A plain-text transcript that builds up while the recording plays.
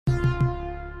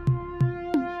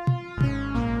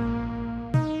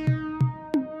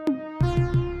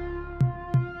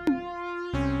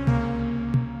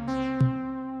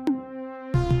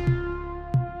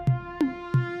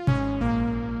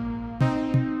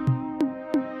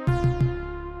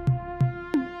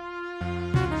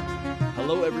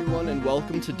Hello, everyone, and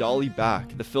welcome to Dolly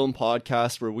Back, the film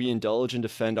podcast where we indulge and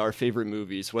defend our favorite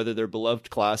movies, whether they're beloved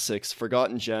classics,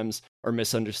 forgotten gems, or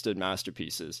misunderstood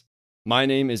masterpieces. My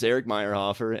name is Eric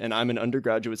Meyerhofer, and I'm an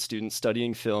undergraduate student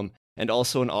studying film and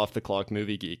also an off-the-clock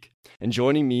movie geek. And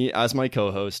joining me as my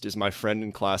co-host is my friend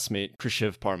and classmate,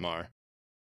 Krishiv Parmar.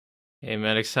 Hey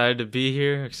man, excited to be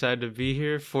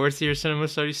here. Fourth year cinema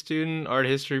studies student, art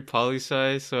history,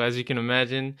 poli-sci. So as you can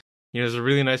imagine, there's a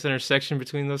really nice intersection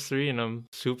between those three, and I'm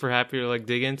super happy to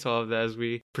dig into all of that as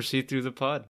we proceed through the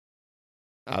pod.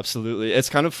 Absolutely. It's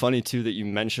kind of funny too that you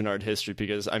mention art history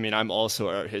because I'm also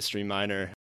an art history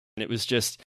minor. And it was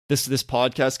just this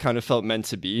podcast kind of felt meant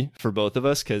to be for both of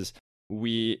us because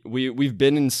we've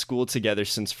been in school together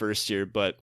since first year,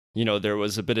 but there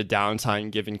was a bit of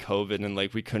downtime given COVID and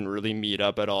we couldn't really meet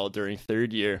up at all during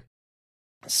third year.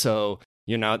 So,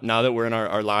 now that we're in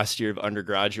our last year of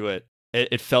undergraduate,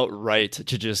 it felt right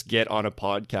to just get on a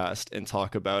podcast and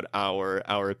talk about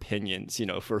our opinions,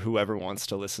 for whoever wants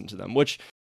to listen to them, which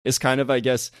is kind of, I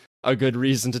guess, a good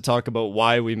reason to talk about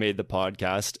why we made the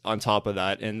podcast on top of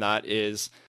that. And that is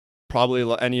probably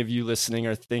any of you listening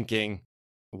are thinking,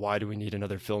 why do we need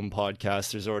another film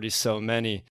podcast? There's already so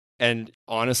many. And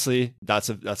honestly, that's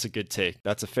a good take.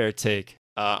 That's a fair take.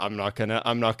 I'm not gonna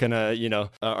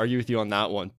argue with you on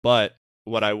that one. But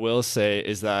what I will say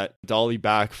is that Dolly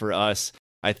Back for us,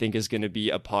 I think, is going to be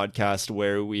a podcast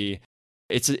where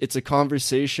it's a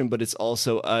conversation, but it's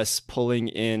also us pulling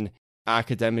in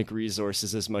academic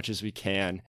resources as much as we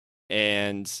can,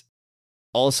 and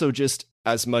also just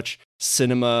as much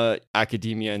cinema,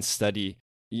 academia, and study.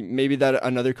 Maybe that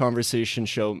another conversation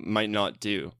show might not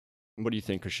do. What do you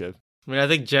think, Krishiv? I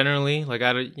think generally,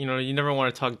 you never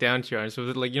want to talk down to your audience.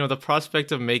 So, the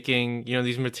prospect of making,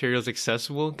 these materials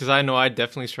accessible, because I know I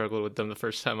definitely struggled with them the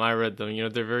first time I read them.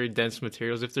 They're very dense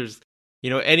materials. If there's,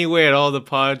 any way at all the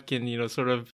pod can, sort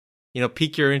of,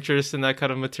 pique your interest in that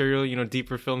kind of material,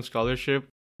 deeper film scholarship,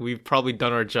 we've probably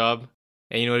done our job.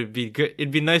 And, it'd be good.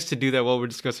 It'd be nice to do that while we're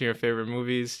discussing our favorite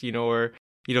movies, or,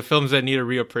 films that need a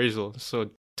reappraisal. So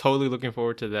totally looking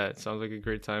forward to that. Sounds like a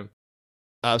great time.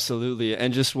 Absolutely.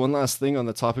 And just one last thing on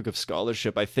the topic of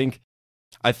scholarship. I think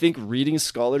reading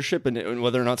scholarship and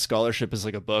whether or not scholarship is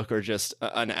like a book or just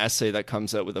an essay that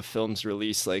comes out with a film's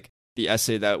release, like the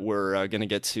essay that we're going to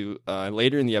get to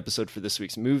later in the episode for this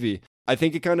week's movie, I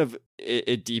think it kind of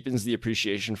it deepens the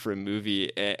appreciation for a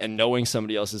movie and knowing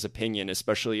somebody else's opinion,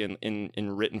 especially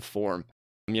in written form.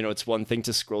 It's one thing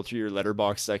to scroll through your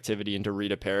Letterboxd activity and to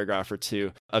read a paragraph or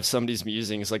two of somebody's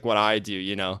musings, like what I do,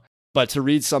 But to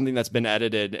read something that's been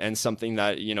edited and something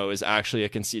that, is actually a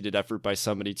conceited effort by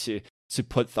somebody to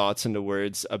put thoughts into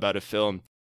words about a film,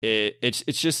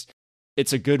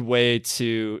 it's a good way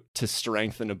to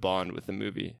strengthen a bond with the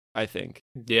movie, I think.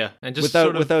 Yeah, and just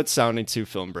without sounding too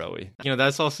film bro-y.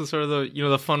 That's also sort of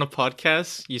the fun of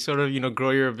podcasts. You sort of,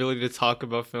 grow your ability to talk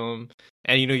about film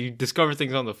and, you discover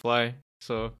things on the fly.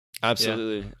 So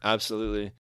absolutely. Yeah.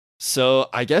 Absolutely. So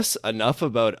I guess enough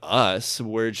about us.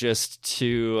 We're just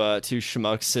two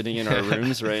schmucks sitting in our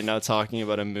rooms right now talking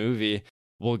about a movie.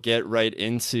 We'll get right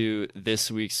into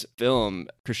this week's film.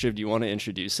 Krishiv, do you want to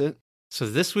introduce it? So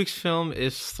this week's film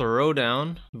is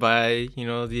Throwdown by,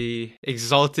 the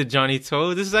exalted Johnny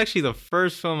To. This is actually the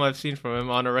first film I've seen from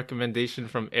him on a recommendation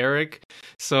from Eric.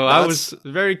 So I was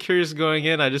very curious going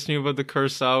in. I just knew about the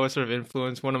Kurosawa sort of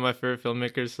influence, one of my favorite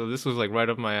filmmakers. So this was right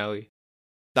up my alley.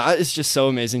 That is just so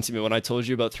amazing to me when I told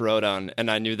you about Throwdown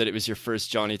and I knew that it was your first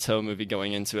Johnny To movie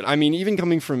going into it. I mean, even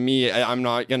coming from me, I'm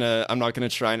not gonna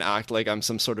try and act like I'm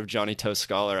some sort of Johnny To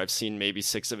scholar. I've seen maybe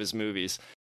 6 of his movies,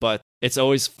 but it's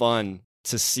always fun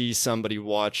to see somebody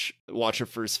watch a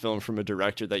first film from a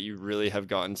director that you really have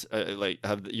gotten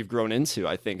you've grown into,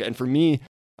 I think. And for me,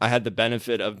 I had the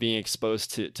benefit of being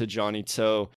exposed to Johnny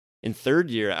To in third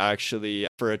year, actually.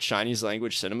 For a Chinese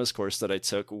language cinemas course that I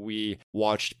took, we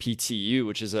watched PTU,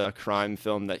 which is a crime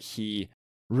film that he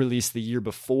released the year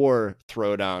before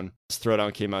Throwdown.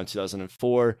 Throwdown came out in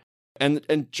 2004.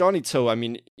 And Johnny To, I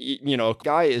mean,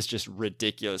 guy is just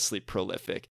ridiculously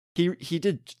prolific. He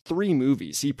did 3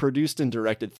 movies. He produced and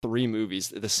directed 3 movies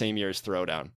the same year as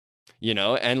Throwdown.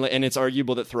 And it's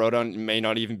arguable that Throwdown may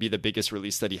not even be the biggest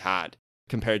release that he had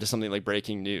compared to something like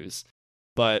Breaking News.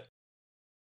 But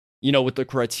with the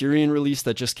Criterion release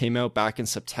that just came out back in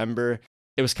September,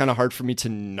 it was kind of hard for me to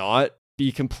not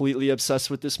be completely obsessed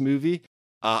with this movie.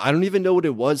 I don't even know what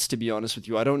it was, to be honest with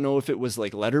you. I don't know if it was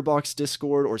like Letterboxd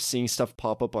Discord or seeing stuff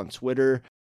pop up on Twitter,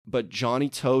 but Johnny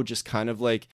To just kind of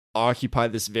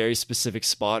occupied this very specific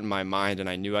spot in my mind, and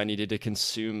I knew I needed to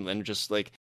consume and just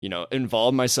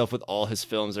involve myself with all his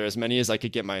films, or as many as I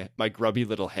could get my grubby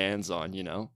little hands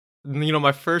on.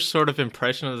 my first sort of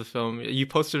impression of the film, you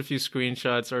posted a few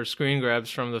screenshots or screen grabs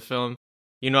from the film.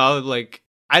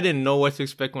 I didn't know what to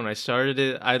expect when I started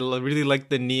it. Really liked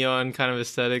the neon kind of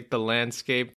aesthetic, the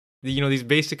landscape, these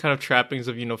basic kind of trappings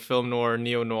of, film noir,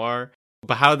 neo-noir.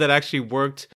 But how that actually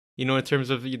worked, in terms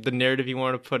of the narrative you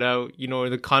want to put out, in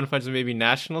the confines of maybe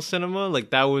national cinema, like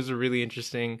that was a really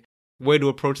interesting way to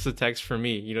approach the text for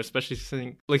me, especially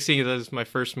seeing it as my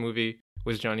first movie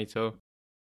was Johnny To.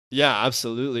 Yeah,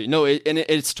 absolutely. No,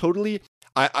 it's totally.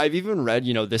 I've even read,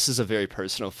 this is a very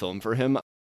personal film for him.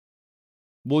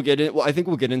 I think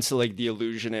we'll get into like the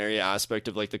illusionary aspect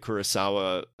of like the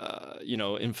Kurosawa,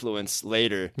 influence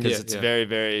later, because it's very,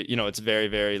 very, it's very,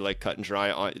 very like cut and dry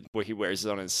on where he wears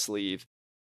it on his sleeve.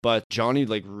 But Johnny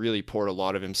like really poured a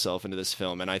lot of himself into this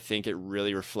film, and I think it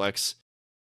really reflects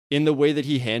in the way that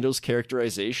he handles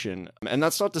characterization. And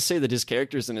that's not to say that his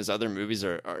characters in his other movies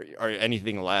are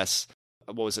anything less.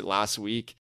 What was it, last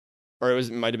week? Or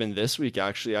it might have been this week,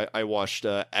 actually. I watched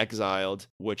Exiled,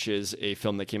 which is a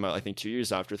film that came out, I think, 2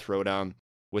 years after Throwdown,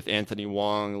 with Anthony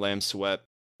Wong, Lam Swep.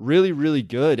 Really, really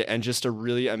good, and just a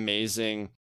really amazing,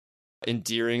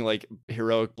 endearing, like,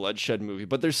 heroic bloodshed movie.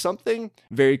 But there's something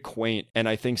very quaint, and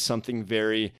I think something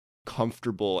very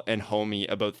comfortable and homey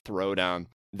about Throwdown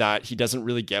that he doesn't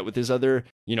really get with his other,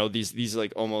 these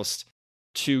like almost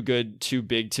too good, too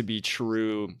big to be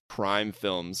true crime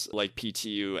films like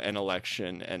PTU and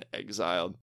Election and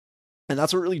Exiled. And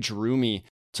that's what really drew me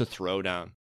to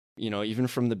Throwdown. Even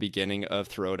from the beginning of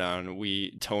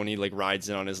Throwdown, Tony like rides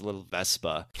in on his little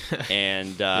Vespa,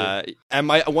 and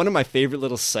one of my favorite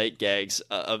little sight gags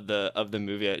of the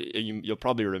movie, you'll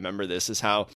probably remember this, is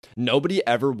how nobody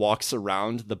ever walks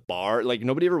around the bar, like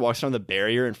nobody ever walks around the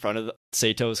barrier in front of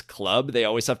Sato's club. They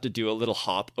always have to do a little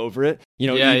hop over it.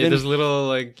 There's a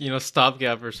little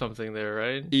stopgap or something there,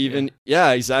 right?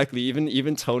 Exactly.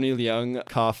 Even Tony Leung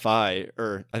Ka Fai,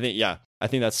 or I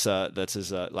think that's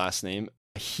his last name.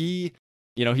 He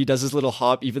does his little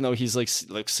hop, even though he's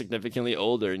like significantly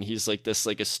older, and he's like this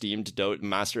like esteemed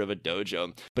master of a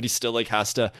dojo, but he still like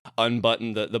has to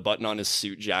unbutton the button on his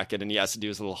suit jacket, and he has to do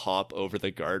his little hop over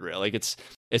the guardrail. Like it's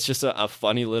just a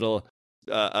funny little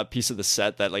a piece of the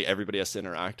set that like everybody has to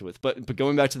interact with. But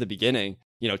going back to the beginning,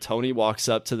 Tony walks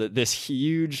up to this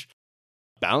huge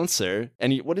bouncer,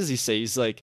 and what does he say? He's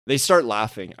like, they start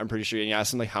laughing, I'm pretty sure, and he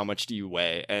asks him like, how much do you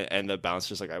weigh? And the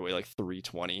bouncer's like, I weigh like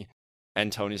 320. And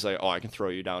Tony's like, oh, I can throw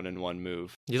you down in one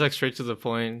move. He's like straight to the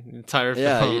point, entire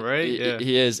film, right?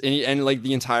 He is. And like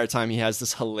the entire time he has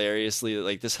this hilarious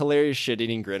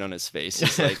shit-eating grin on his face.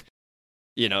 He's like,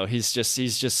 he's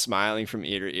just smiling from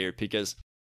ear to ear, because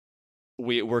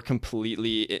we're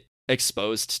completely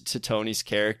exposed to Tony's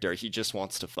character. He just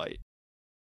wants to fight.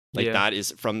 That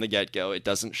is from the get-go. It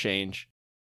doesn't change.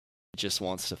 He just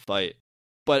wants to fight.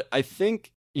 But I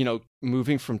think,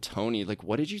 moving from Tony, like,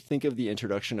 what did you think of the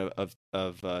introduction of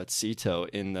Sito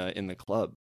in the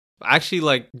club? Actually,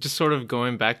 like, just sort of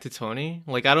going back to Tony,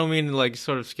 like, I don't mean to like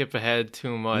sort of skip ahead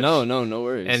too much. No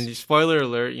worries. And spoiler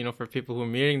alert, for people who are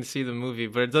meaning to see the movie,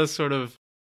 but it does sort of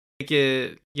make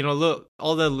it,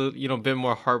 all that, bit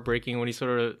more heartbreaking when he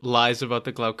sort of lies about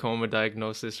the glaucoma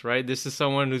diagnosis, right? This is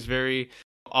someone who's very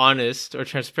honest or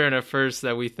transparent at first,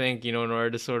 that we think, in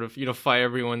order to sort of, fight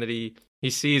everyone that he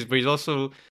sees, but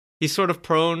he's sort of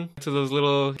prone to those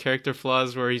little character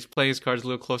flaws where he's playing his cards a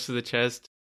little close to the chest.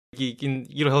 He can,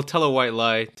 he'll tell a white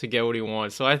lie to get what he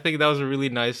wants. So I think that was a really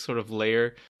nice sort of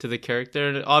layer to the character,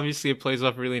 and obviously it plays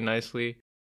off really nicely.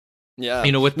 Yeah,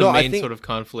 with the main sort of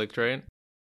conflict, right?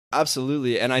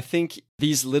 Absolutely, and I think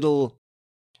these little,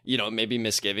 maybe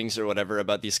misgivings or whatever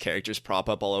about these characters prop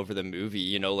up all over the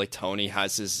movie. Like Tony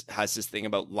has this thing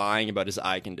about lying about his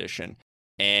eye condition.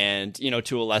 And,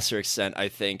 to a lesser extent, I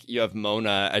think you have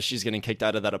Mona, as she's getting kicked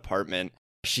out of that apartment.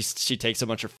 She takes a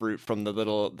bunch of fruit from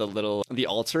the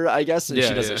altar, I guess.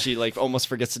 And she like almost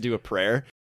forgets to do a prayer.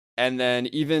 And then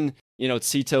even,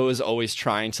 Sito is always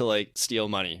trying to like steal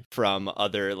money from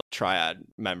other like, triad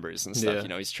members and stuff.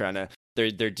 Yeah. He's trying to,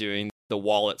 they're doing the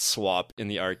wallet swap in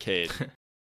the arcade,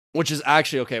 which is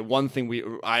actually, okay, one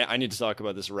thing I need to talk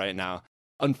about this right now.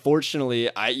 Unfortunately,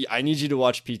 I need you to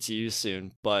watch PTU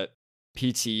soon, but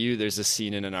PTU, there's a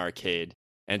scene in an arcade,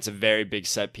 and it's a very big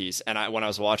set piece. And when I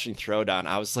was watching Throwdown,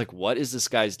 I was like, what is this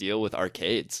guy's deal with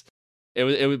arcades?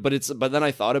 But then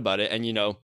I thought about it,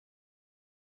 and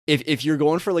if you're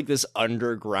going for like this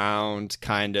underground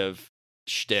kind of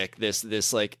shtick, this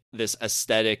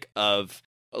aesthetic of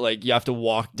like you have to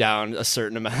walk down a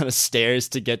certain amount of stairs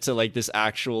to get to like this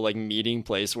actual like meeting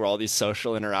place where all these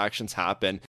social interactions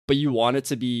happen, but you want it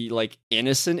to be like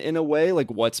innocent in a way. Like,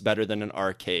 what's better than an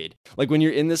arcade? Like, when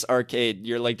you're in this arcade,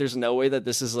 you're like, there's no way that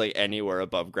this is like anywhere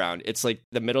above ground. It's like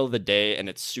the middle of the day and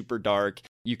it's super dark.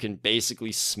 You can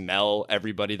basically smell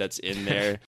everybody that's in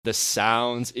there. The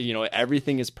sounds, you know,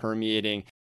 everything is permeating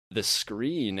the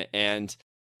screen. And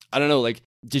I don't know, like,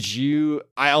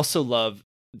 I also love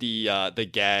the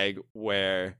gag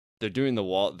where they're doing the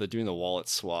wallet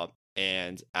swap,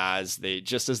 and as they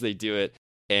do it,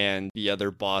 and the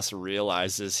other boss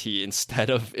realizes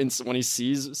when he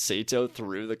sees Sato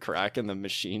through the crack in the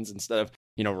machines, instead of,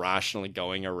 you know, rationally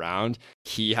going around,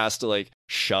 he has to like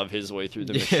shove his way through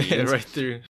the machines. Right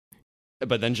through.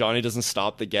 But then Johnny doesn't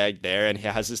stop the gag there, and he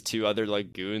has his two other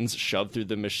like goons shove through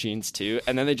the machines too,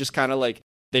 and then they just kind of like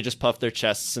they just puff their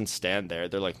chests and stand there.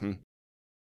 They're like,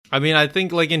 I mean, I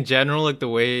think like in general, like the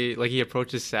way like he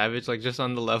approaches Savage, like just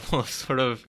on the level of sort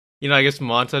of, you know, I guess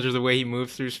montage or the way he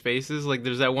moves through spaces. Like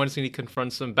there's that one scene he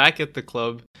confronts him back at the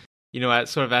club, you know, at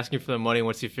sort of asking for the money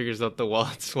once he figures out the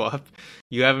wallet swap.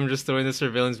 You have him just throwing the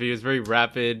surveillance videos, very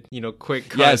rapid, you know, quick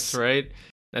cuts, yes. Right?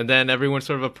 And then everyone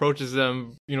sort of approaches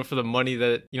them, you know, for the money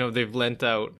that, you know, they've lent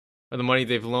out or the money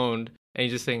they've loaned. And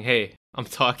he's just saying, hey, I'm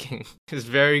talking. It's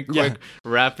very quick,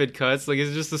 rapid cuts. Like,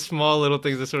 it's just the small little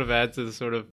things that sort of add to the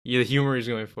sort of the humor he's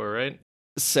going for, right?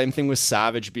 Same thing with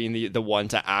Savage being the one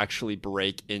to actually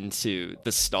break into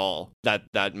the stall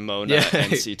that Mona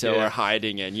and Sito are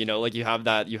hiding in. You know, like you have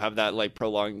that like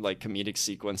prolonged like comedic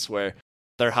sequence where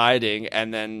they're hiding,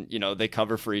 and then, you know, they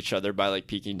cover for each other by like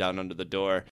peeking down under the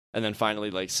door. And then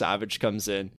finally, like, Savage comes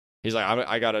in. He's like,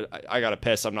 I gotta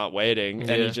piss. I'm not waiting.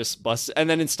 And he just busts. And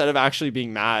then instead of actually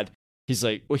being mad, he's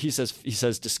like, well, he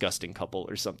says disgusting couple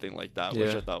or something like that,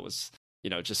 which I thought was, you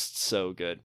know, just so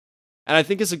good. And I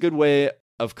think it's a good way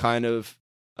of kind of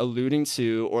alluding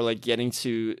to, or like getting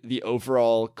to, the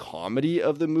overall comedy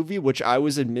of the movie, which I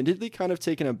was admittedly kind of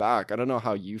taken aback. I don't know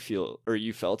how you feel or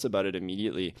you felt about it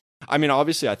immediately. I mean,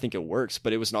 obviously I think it works,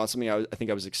 but it was not something I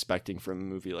think I was expecting from a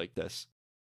movie like this.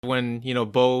 When, you know,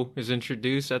 Bo is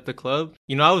introduced at the club,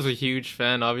 you know, I was a huge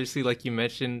fan, obviously, like you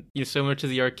mentioned, you know, similar to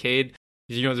the arcade,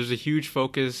 you know, there's a huge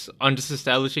focus on just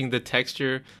establishing the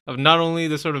texture of not only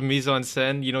the sort of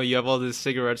mise-en-scène, you know, you have all this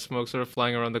cigarette smoke sort of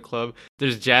flying around the club,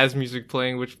 there's jazz music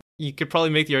playing, which you could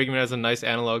probably make the argument as a nice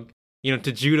analog, you know,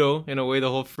 to judo, in a way, the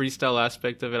whole freestyle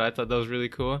aspect of it, I thought that was really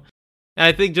cool. And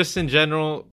I think just in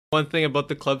general, one thing about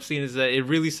the club scene is that it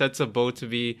really sets up Bo to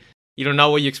be, you know,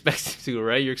 not what you expect him to,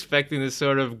 right? You're expecting this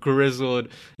sort of grizzled,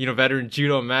 you know, veteran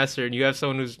judo master, and you have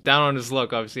someone who's down on his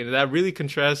luck, obviously. And that really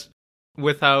contrasts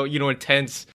with how, you know,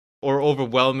 intense or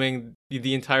overwhelming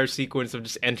the entire sequence of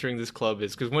just entering this club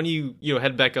is. Because when you know,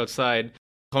 head back outside,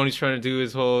 Tony's trying to do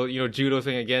his whole, you know, judo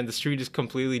thing again. The street is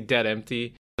completely dead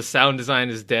empty. The sound design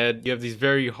is dead. You have these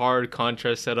very hard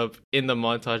contrasts set up in the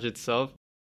montage itself.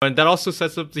 And that also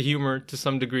sets up the humor to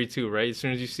some degree too, right? As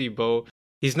soon as you see Bo,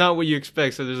 he's not what you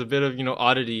expect, so there's a bit of, you know,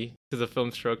 oddity to the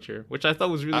film structure, which I thought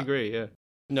was really great, yeah.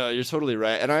 No, you're totally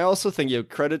right. And I also think, you know,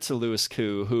 credit to Louis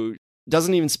Koo, who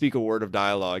doesn't even speak a word of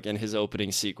dialogue in his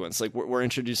opening sequence. Like, we're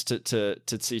introduced to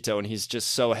Tsito, and he's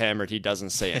just so hammered he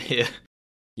doesn't say anything. Yeah.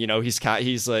 You know,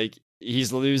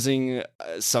 he's losing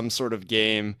some sort of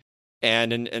game,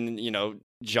 and you know,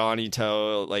 Johnny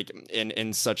To, like,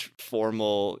 in such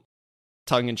formal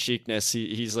tongue-in-cheekness,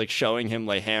 he's like showing him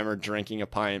like hammered drinking a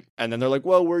pint, and then they're like,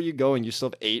 well, where are you going? You still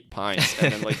have 8 pints.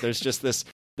 And then like there's just this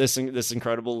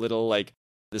incredible little like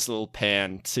this little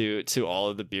pan to all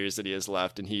of the beers that he has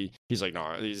left, and he's like,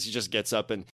 no, he just gets up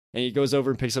and he goes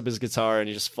over and picks up his guitar, and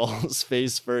he just falls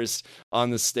face first on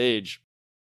the stage.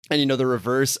 And you know, the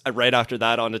reverse right after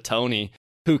that onto Tony,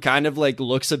 who kind of like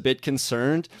looks a bit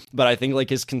concerned, but I think like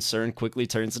his concern quickly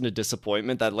turns into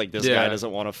disappointment that like this guy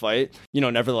doesn't want to fight. You know,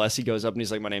 nevertheless, he goes up and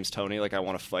he's like, my name's Tony, like, I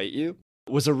want to fight you.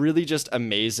 It was a really just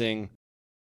amazing.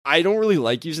 I don't really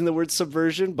like using the word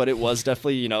subversion, but it was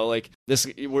definitely, you know, like this,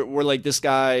 we're like, this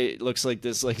guy looks like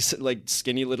this, like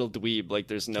skinny little dweeb. Like,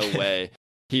 there's no way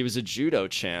he was a judo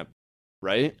champ,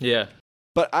 right? Yeah.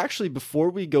 But actually, before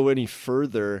we go any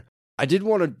further, I did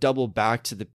want to double back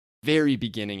to the very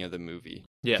beginning of the movie.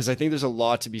 Yeah. Because I think there's a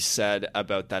lot to be said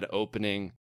about that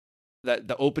opening,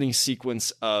 the opening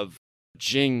sequence of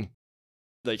Jing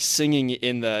like singing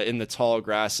in the tall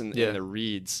grass and in the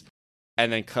reeds,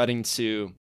 and then cutting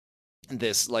to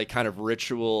this like kind of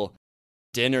ritual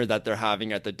dinner that they're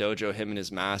having at the dojo, him and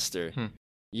his master.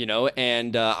 You know,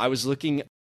 and I was looking,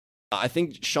 I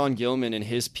think Sean Gilman in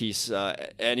his piece,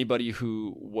 anybody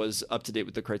who was up to date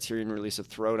with the Criterion release of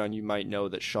Throwdown, you might know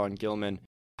that Sean Gilman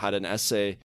had an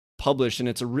essay published, and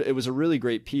it was a really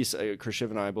great piece. Chris Shiv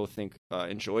and I both think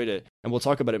enjoyed it, and we'll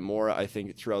talk about it more, I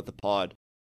think, throughout the pod.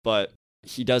 But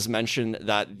he does mention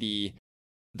that the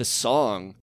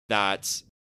song that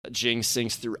Jing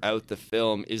sings throughout the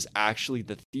film is actually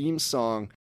the theme song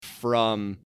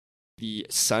from the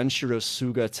Sanshiro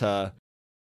Sugata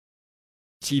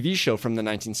TV show from the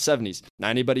 1970s. Now,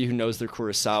 anybody who knows their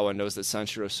Kurosawa knows that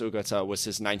Sanshiro Sugata was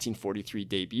his 1943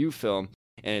 debut film,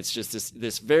 and it's just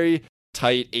this very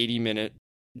tight 80-minute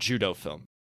judo film.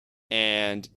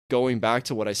 And going back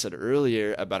to what I said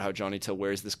earlier about how Johnny To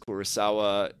wears this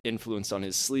Kurosawa influence on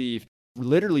his sleeve,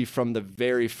 literally from the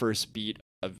very first beat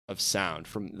of sound,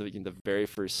 from the very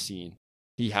first scene,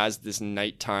 he has this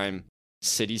nighttime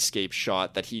cityscape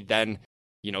shot that he then,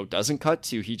 doesn't cut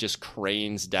to. He just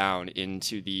cranes down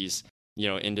into these,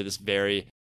 into this very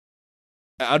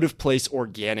out of place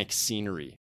organic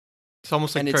scenery. It's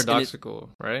almost like paradoxical,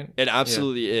 right? It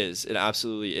absolutely is. It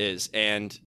absolutely is.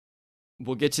 And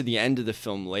we'll get to the end of the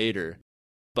film later,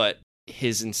 but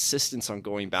his insistence on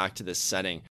going back to this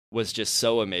setting was just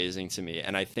so amazing to me.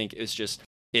 And I think it's just,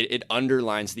 it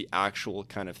underlines the actual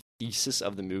kind of thesis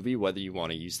of the movie, whether you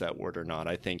want to use that word or not.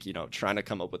 I think, trying to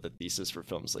come up with a thesis for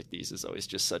films like these is always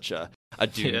just such a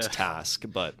doomed task.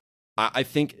 But I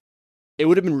think it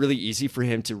would have been really easy for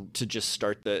him to just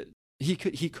start he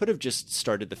could have just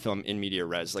started the film in media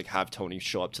res, like have Tony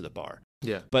show up to the bar.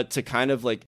 Yeah. But to kind of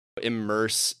like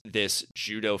immerse this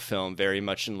judo film very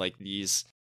much in like these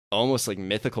almost like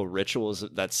mythical rituals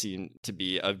that seem to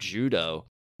be of judo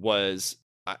was,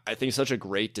 I think, such a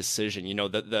great decision.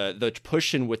 The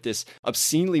push in with this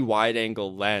obscenely wide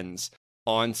angle lens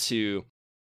onto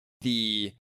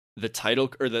the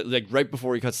title, or like right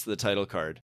before he cuts to the title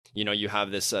card. You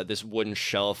have this wooden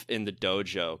shelf in the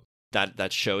dojo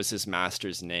that shows his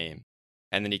master's name,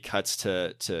 and then he cuts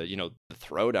to the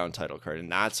throwdown title card, and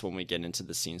that's when we get into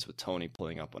the scenes with Tony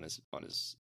pulling up on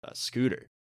his scooter.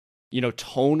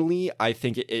 Tonally, I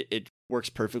think it works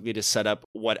perfectly to set up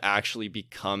what actually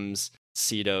becomes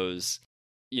Sito's,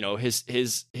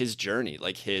 his journey,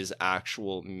 like his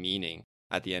actual meaning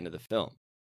at the end of the film.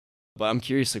 But I'm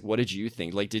curious, like, what did you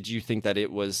think? Like, did you think that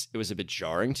it was a bit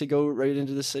jarring to go right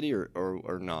into the city,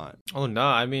 or not? Oh no,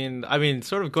 I mean,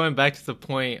 sort of going back to the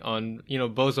point on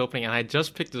Bo's opening, and I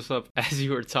just picked this up as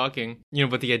you were talking.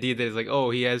 But the idea that it's like,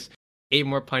 oh, he has 8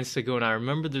 more pints to go, and I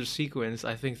remember the sequence.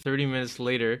 I think 30 minutes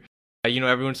later,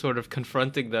 everyone's sort of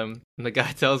confronting them, and the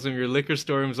guy tells him your liquor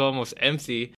store room's almost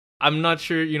empty. I'm not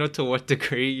sure, to what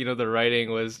degree, the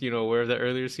writing was, aware of the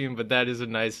earlier scene, but that is a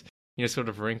nice, sort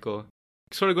of wrinkle.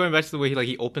 Sort of going back to the way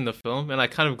he opened the film, and I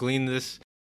kind of gleaned this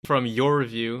from your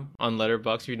review on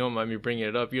Letterboxd, if you don't mind me bringing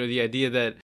it up. The idea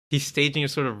that he's staging a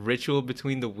sort of ritual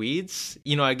between the weeds.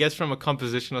 I guess from a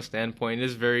compositional standpoint,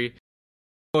 is very.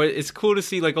 It's cool to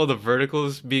see like all the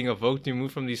verticals being evoked. You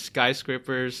move from these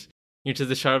skyscrapers to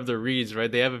the shot of the reeds, right?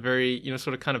 They have a very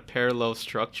sort of kind of parallel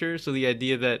structure. So the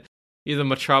idea that the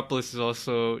metropolis is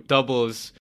also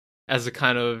doubles as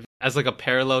like a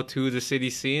parallel to the city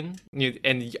scene,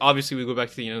 and obviously we go back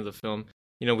to the end of the film.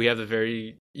 We have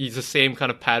the same kind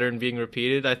of pattern being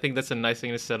repeated. I think that's a nice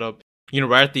thing to set up,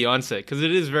 right at the onset, because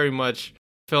it is very much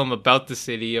a film about the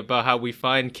city, about how we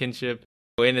find kinship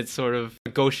in its sort of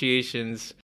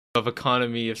negotiations of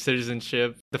economy, of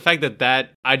citizenship. The fact that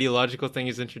ideological thing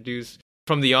is introduced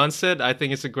from the onset, I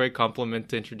think it's a great compliment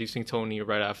to introducing Tony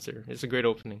right after. It's a great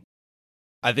opening.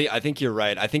 I think you're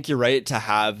right. I think you're right to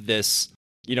have this,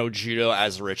 judo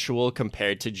as ritual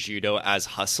compared to judo as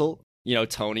hustle.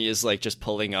 Tony is like just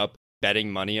pulling up,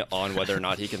 betting money on whether or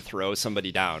not he can throw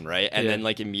somebody down, right? And then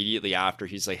like immediately after,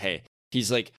 he's like, hey,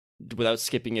 without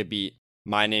skipping a beat,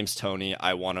 my name's Tony.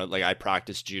 I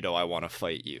practice judo. I want to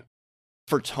fight you.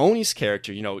 For Tony's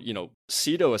character,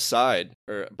 Sito aside,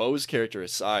 or Bo's character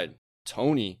aside,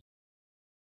 Tony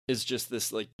is just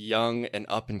this like young and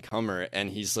up and comer,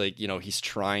 and he's like, he's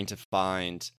trying to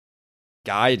find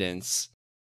guidance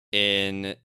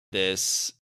in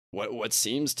this what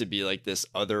seems to be like this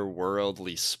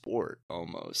otherworldly sport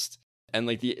almost. And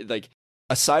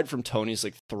aside from Tony's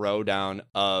like throwdown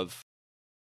of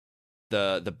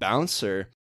the bouncer,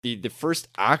 the first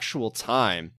actual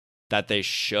time that they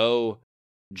show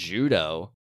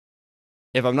judo,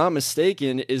 if I'm not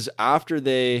mistaken, is after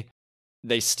they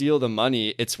steal the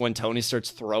money. It's when Tony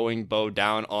starts throwing Bo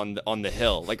down on the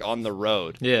hill, like on the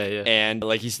road. Yeah. And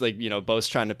like he's like, Bo's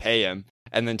trying to pay him,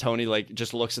 and then Tony like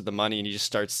just looks at the money and he just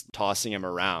starts tossing him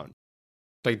around.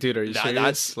 Like, dude, are you serious?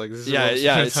 That's like, this is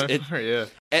yeah.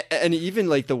 And even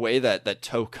like the way that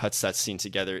To cuts that scene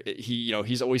together,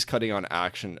 he's always cutting on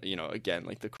action. Again,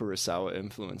 like the Kurosawa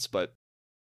influence, but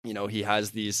he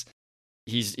has these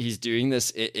he's doing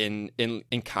this in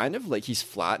kind of like he's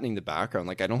flattening the background.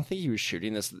 Like I don't think he was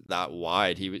shooting this that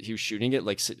wide. He was shooting it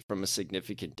like from a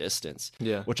significant distance.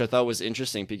 Yeah. Which I thought was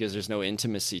interesting because there's no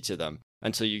intimacy to them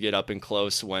until you get up and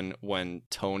close when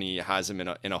Tony has him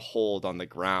in a hold on the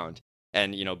ground,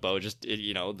 and Bo just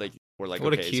like we're like,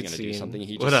 what okay, a cute he's gonna scene. do something.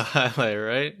 He what a highlight,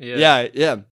 right?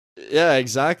 yeah,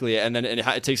 exactly. And then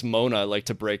it takes Mona like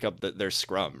to break up their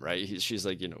scrum, right? She's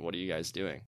like, what are you guys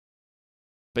doing?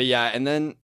 But yeah, and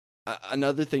then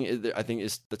another thing I think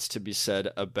that's to be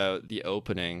said about the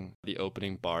opening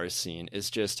bar scene is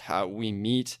just how we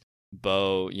meet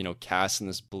Bo, cast in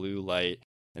this blue light,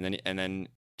 and then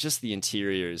just the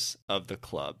interiors of the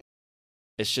club.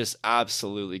 It's just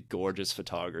absolutely gorgeous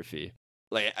photography.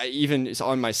 Like it's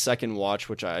on my second watch,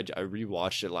 which I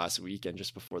rewatched it last weekend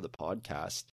just before the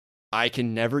podcast. I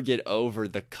can never get over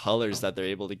the colors that they're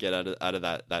able to get out of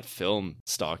that film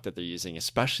stock that they're using,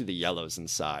 especially the yellows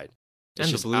inside. It's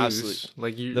and the blues,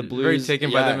 like you're very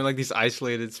taken by them in like these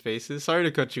isolated spaces. Sorry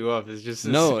to cut you off. It's just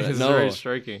it's very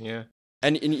striking, yeah.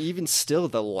 And even still,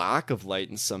 the lack of light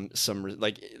in some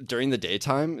like during the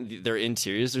daytime, their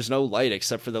interiors, there's no light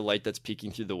except for the light that's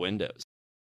peeking through the windows.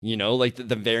 Like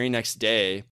the very next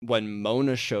day when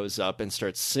Mona shows up and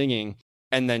starts singing,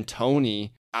 and then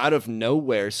Tony out of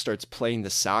nowhere starts playing the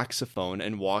saxophone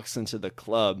and walks into the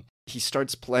club. He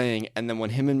starts playing, and then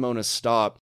when him and Mona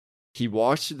stop, he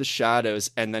walks through the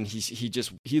shadows, and then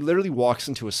he literally walks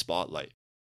into a spotlight.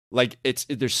 Like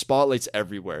there's spotlights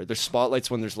everywhere. There's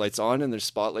spotlights when there's lights on, and there's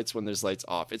spotlights when there's lights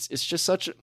off. It's just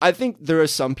I think there are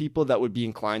some people that would be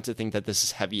inclined to think that this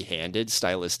is heavy-handed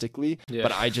stylistically,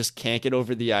 but I just can't get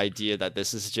over the idea that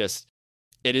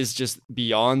it is just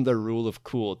beyond the rule of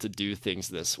cool to do things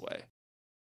this way.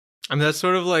 I mean, that's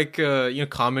sort of like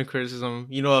common criticism,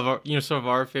 of our, sort of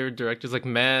our favorite directors, like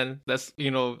Mann. That's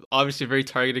obviously very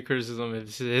targeted criticism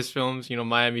of his films.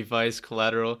 Miami Vice,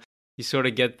 Collateral. You sort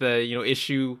of get the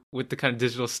issue with the kind of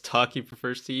digital stock he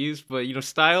prefers to use, but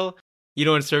style.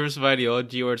 In service of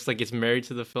ideology, or it's like it's married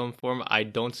to the film form. I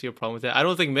don't see a problem with that. I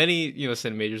don't think many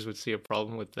cine majors would see a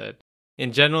problem with that.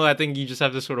 In general, I think you just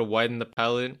have to sort of widen the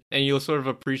palette, and you'll sort of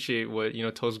appreciate what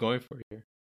Toe's going for here.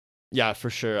 Yeah, for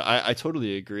sure. I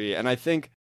totally agree. And I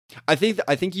think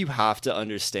you have to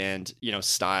understand,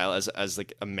 style as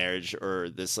like a marriage or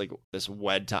this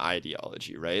wed to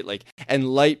ideology, right? Like, and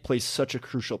light plays such a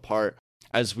crucial part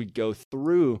as we go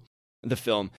through the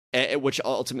film, which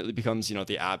ultimately becomes,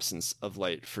 the absence of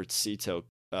light for Sito,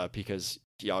 because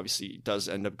he obviously does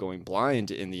end up going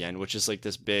blind in the end, which is like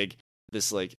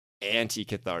this like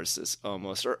anti-catharsis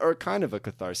almost, or kind of a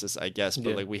catharsis, I guess.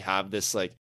 But like we have this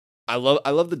like, I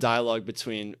love the dialogue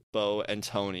between Bo and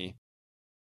Tony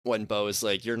when Bo is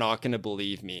like, "You're not going to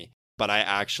believe me, but I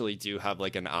actually do have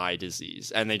like an eye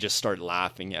disease," and they just start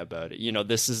laughing about it.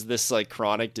 This is this like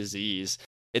chronic disease.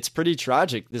 It's pretty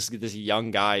tragic. This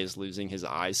young guy is losing his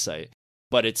eyesight,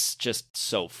 but it's just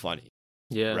so funny.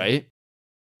 Yeah. Right?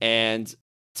 And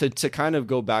to kind of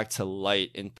go back to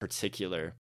light in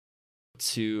particular,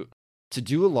 to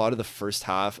do a lot of the first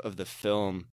half of the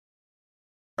film,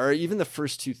 or even the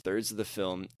first 2/3 of the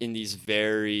film, in these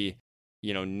very,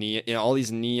 in all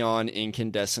these neon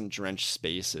incandescent drenched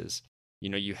spaces.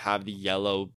 You have the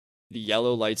yellow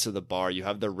lights of the bar. You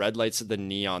have the red lights of the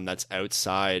neon that's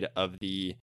outside of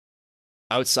the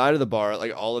bar.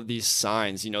 Like all of these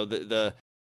signs.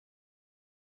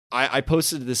 I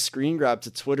posted this screen grab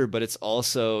to Twitter, but it's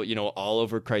also all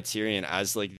over Criterion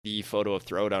as like the photo of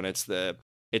Throwdown.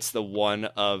 It's the one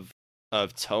of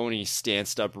Tony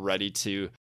stanced up ready to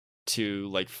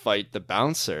like fight the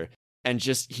bouncer, and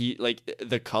just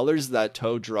the colors that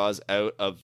Toe draws out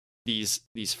of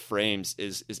these frames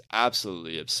is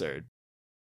absolutely absurd.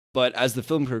 But as the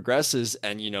film progresses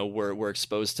and we're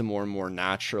exposed to more and more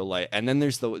natural light, and then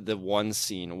there's the one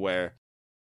scene where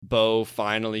Bo,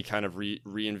 finally kind of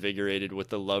reinvigorated with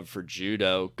the love for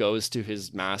judo, goes to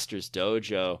his master's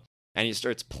dojo, and he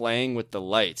starts playing with the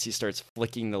lights. He starts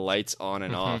flicking the lights on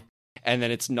and off. And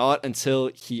then it's not until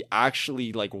he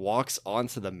actually like walks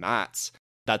onto the mats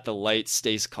that the light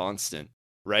stays constant,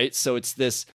 right? So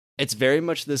it's very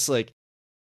much this like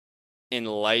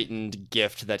enlightened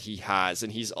gift that he has,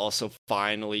 and he's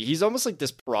almost like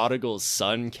this prodigal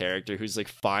son character who's like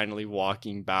finally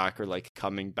walking back or like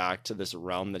coming back to this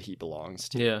realm that he belongs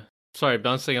to. Yeah. Sorry,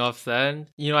 bouncing off that,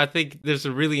 I think there's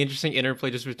a really interesting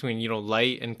interplay just between,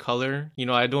 light and color.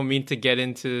 I don't mean to get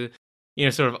into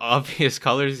sort of obvious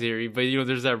color theory, but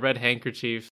there's that red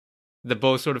handkerchief that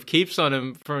Bo sort of keeps on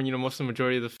him for most of the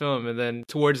majority of the film, and then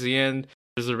towards the end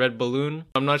there's a red balloon.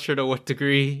 I'm not sure to what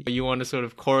degree you want to sort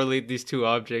of correlate these two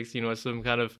objects, as some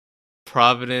kind of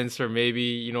providence, or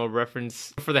maybe, a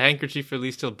reference for the handkerchief, at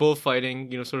least, to bullfighting,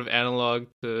 sort of analog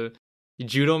to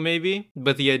judo maybe.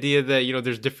 But the idea that,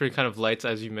 there's different kind of lights,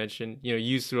 as you mentioned,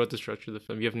 used throughout the structure of the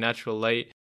film. You have natural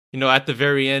light. At the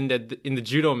very end, in the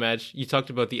judo match, you talked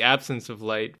about the absence of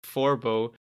light for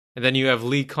Bo. And then you have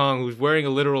Lee Kong, who's wearing a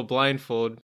literal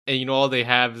blindfold. And, all they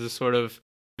have is a sort of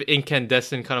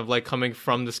incandescent kind of light coming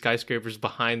from the skyscrapers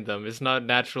behind them. It's not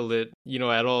natural lit,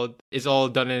 at all. It's all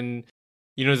done in,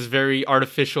 this very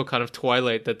artificial kind of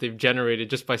twilight that they've generated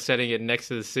just by setting it next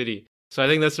to the city. So I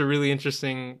think that's a really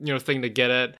interesting, thing to get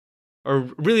at, or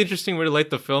really interesting way to light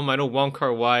the film. I know Wong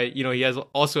Kar-wai, he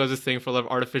also has a thing for a lot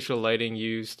of artificial lighting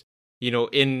used,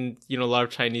 in, a lot of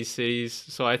Chinese cities.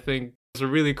 So I think it's a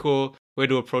really cool way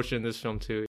to approach it in this film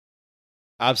too.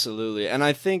 Absolutely. And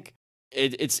I think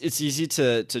it's easy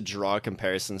to draw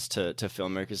comparisons to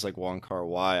filmmakers like Wong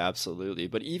Kar-wai, absolutely.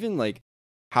 But even like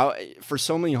how for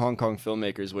so many Hong Kong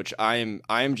filmmakers, which I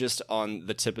am just on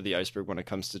the tip of the iceberg when it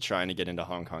comes to trying to get into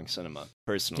Hong Kong cinema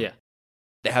personally. Yeah.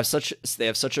 They have such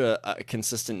a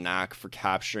consistent knack for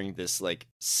capturing this like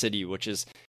city, which is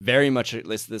very much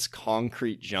this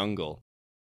concrete jungle.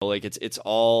 Like it's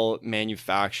all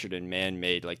manufactured and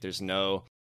man-made. Like there's no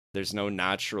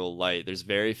natural light. There's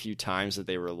very few times that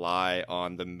they rely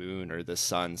on the moon or the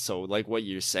sun. So like what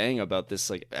you're saying about this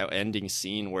like ending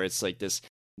scene where it's like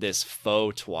this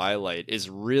faux twilight is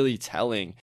really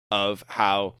telling of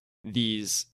how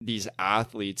these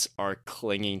athletes are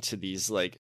clinging to these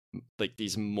like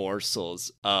these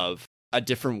morsels of a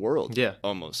different world. Yeah,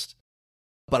 almost.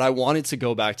 But I wanted to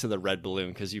go back to the red balloon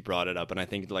because you brought it up, and I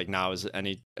think like now is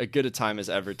a good a time as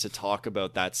ever to talk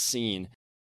about that scene.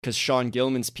 Because Sean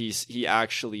Gilman's piece, he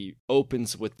actually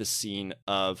opens with the scene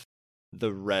of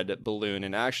the red balloon.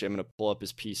 And actually, I'm going to pull up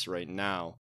his piece right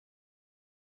now.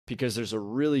 Because there's a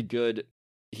really good...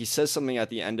 He says something at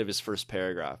the end of his first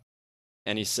paragraph.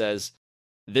 And he says,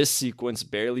 "This sequence,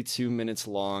 barely 2 minutes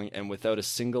long and without a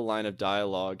single line of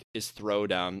dialogue, is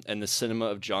Throwdown and the cinema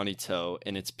of Johnny To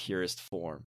in its purest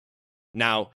form."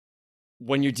 Now,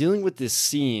 when you're dealing with this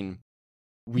scene,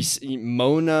 we see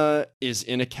Mona is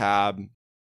in a cab.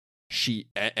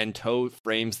 And To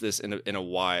frames this in a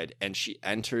wide, and she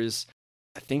enters.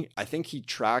 I think he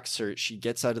tracks her. She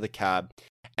gets out of the cab,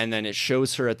 and then it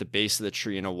shows her at the base of the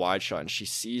tree in a wide shot, and she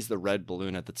sees the red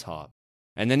balloon at the top.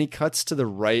 And then he cuts to the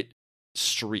right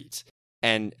street,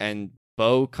 and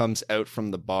Bo comes out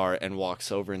from the bar and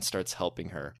walks over and starts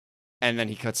helping her. And then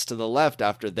he cuts to the left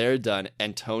after they're done,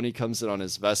 and Tony comes in on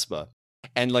his Vespa,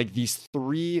 and like these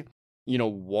three,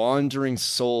 wandering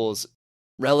souls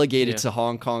relegated to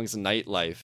Hong Kong's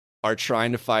nightlife are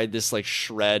trying to find this like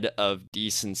shred of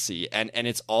decency, and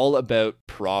it's all about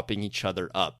propping each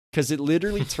other up, because it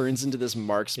literally turns into this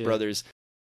Marx Brothers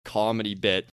comedy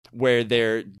bit where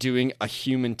they're doing a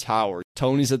human tower.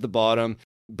 Tony's at the bottom,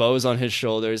 Bo's on his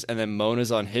shoulders, and then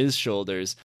Mona's on his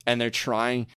shoulders, and they're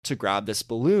trying to grab this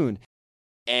balloon,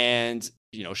 and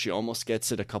she almost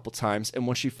gets it a couple times, and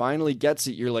when she finally gets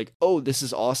it, you're like, oh, this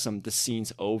is awesome, the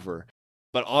scene's over.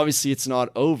 But obviously it's not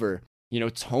over.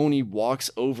 Tony walks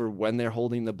over when they're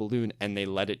holding the balloon, and they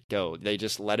let it go. They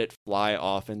just let it fly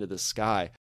off into the sky.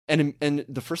 And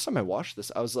the first time I watched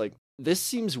this, I was like, this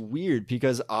seems weird,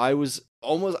 because I was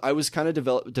kind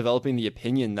of developing the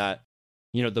opinion that,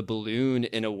 the balloon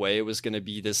in a way was going to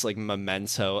be this like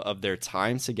memento of their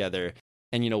time together.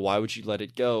 And, why would you let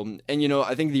it go? And,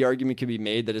 I think the argument could be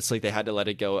made that it's like they had to let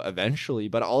it go eventually.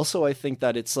 But also I think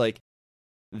that it's like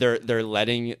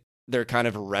they're kind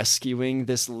of rescuing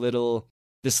this little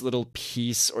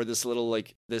piece, or this little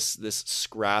like this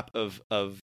scrap of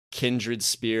kindred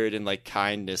spirit and like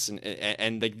kindness,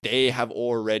 and like they have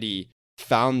already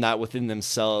found that within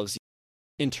themselves,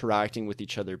 interacting with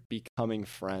each other, becoming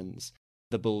friends.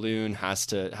 The balloon has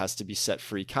to be set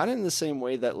free, kind of in the same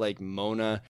way that like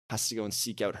Mona has to go and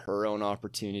seek out her own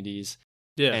opportunities,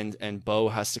 and Bo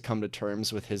has to come to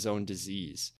terms with his own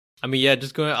disease. I mean, yeah,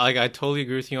 just going, like, I totally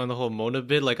agree with you on the whole Mona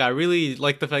bit. Like, I really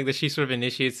like the fact that she sort of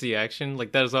initiates the action.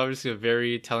 Like, that is obviously a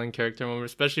very telling character moment,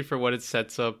 especially for what it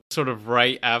sets up sort of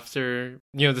right after,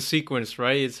 the sequence,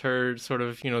 right? It's her sort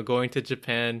of, going to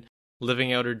Japan,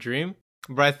 living out her dream.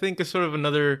 But I think it's sort of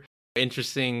another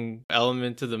interesting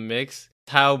element to the mix,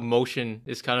 how motion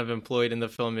is kind of employed in the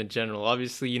film in general.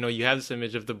 Obviously, you have this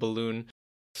image of the balloon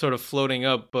sort of floating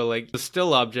up, but like the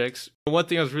still objects, one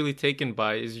thing I was really taken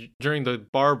by is during the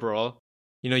bar brawl,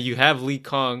 you have Lee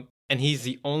Kong, and he's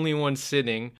the only one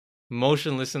sitting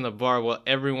motionless in the bar while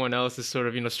everyone else is sort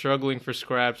of, struggling for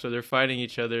scraps, or they're fighting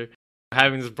each other,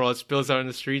 having this brawl. It spills out in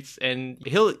the streets, and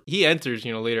he enters,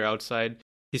 later outside.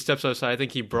 He steps outside. I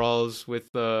think he brawls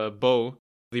with Bo,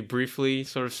 briefly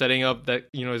sort of setting up that,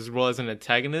 his role as an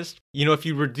antagonist. If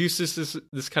you reduce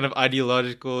this kind of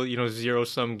ideological, zero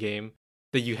sum game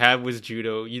that you have with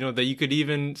judo, that you could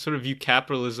even sort of view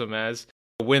capitalism as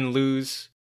win lose.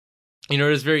 It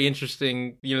is very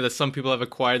interesting, that some people have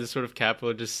acquired this sort of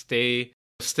capital, just stay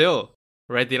still,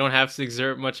 right? They don't have to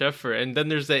exert much effort. And then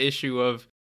there's that issue of,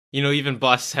 even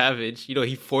Boss Savage,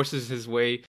 he forces his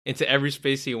way into every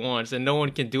space he wants and no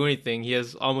one can do anything. He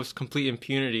has almost complete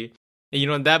impunity.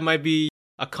 And, that might be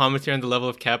a commentary on the level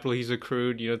of capital he's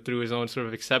accrued, through his own sort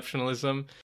of exceptionalism.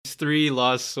 These three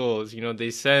lost souls, they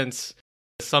sense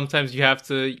sometimes you have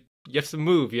to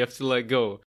move, you have to let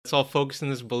go. It's all focused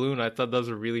in this balloon. I thought that was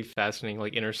a really fascinating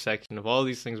intersection of all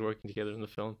these things working together in the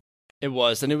film. It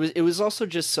was, and it was also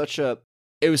just such a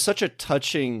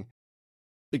touching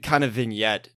kind of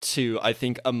vignette too. I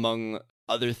think among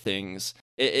other things,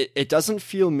 it doesn't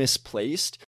feel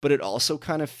misplaced, but it also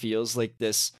kind of feels like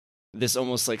this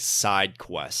almost like side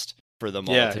quest for them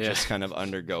all to just kind of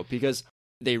undergo, because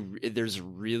there's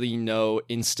really no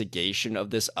instigation of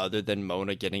this other than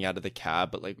Mona getting out of the cab,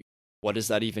 but like, what does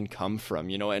that even come from,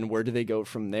 and where do they go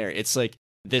from there? It's like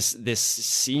this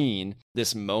scene,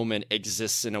 this moment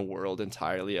exists in a world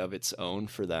entirely of its own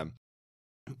for them.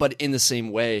 But in the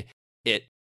same way,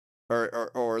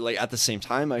 or like at the same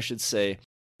time, I should say,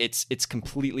 it's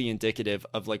completely indicative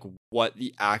of like what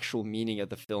the actual meaning of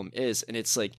the film is. And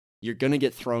it's like, you're going to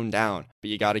get thrown down, but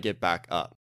you got to get back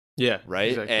up. Yeah.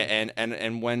 Right. Exactly.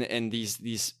 And when, and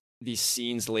these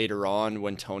scenes later on,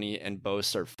 when Tony and Bo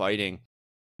start fighting,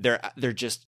 they're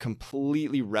just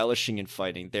completely relishing in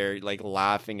fighting. They're like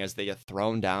laughing as they get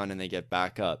thrown down and they get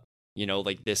back up.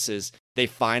 Like they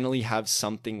finally have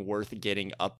something worth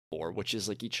getting up for, which is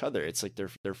like each other. It's like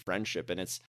their friendship. And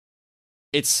it's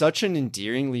such an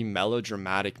endearingly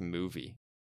melodramatic movie.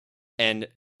 And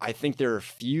I think there are a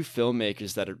few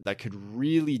filmmakers that could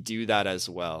really do that as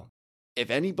well.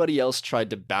 If anybody else tried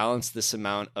to balance this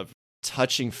amount of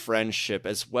touching friendship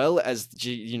as well as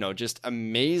just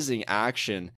amazing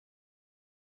action,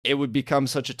 it would become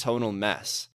such a tonal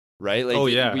mess, right?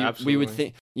 Like, absolutely. We would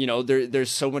think,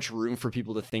 there's so much room for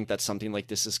people to think that something like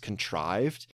this is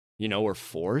contrived, or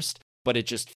forced, but it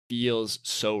just feels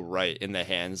so right in the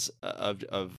hands of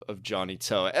Johnny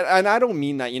To. And I don't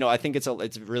mean that, I think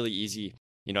it's really easy,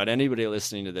 and anybody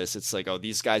listening to this, it's like, oh,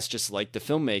 these guys just like the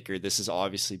filmmaker. This is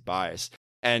obviously biased.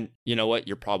 And you know what?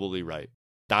 You're probably right.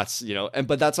 That's,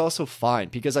 but that's also fine,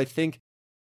 because I think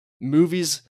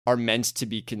movies are meant to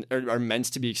be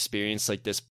experienced like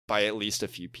this by at least a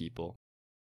few people.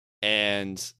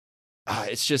 And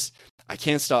it's just, I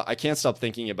can't stop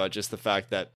thinking about just the fact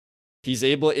that he's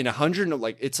able in 100,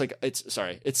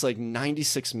 it's like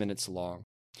 96 minutes long.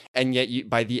 And yet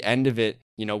by the end of it,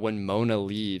 when Mona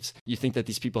leaves, you think that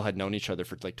these people had known each other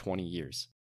for like 20 years.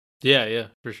 Yeah,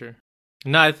 for sure.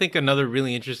 No, I think another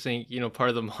really interesting, part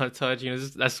of the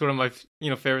montage, that's one of my,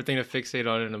 favorite thing to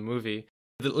fixate on in a movie.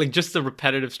 Like just the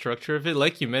repetitive structure of it,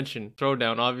 like you mentioned,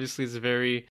 Throwdown obviously is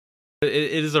it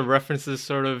is a reference to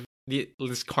sort of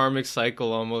this karmic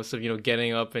cycle almost of,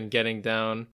 getting up and getting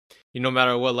down, no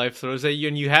matter what life throws at you.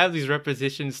 And you have these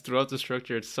repetitions throughout the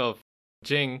structure itself.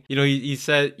 Jing, he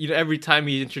said, every time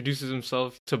he introduces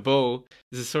himself to Bo,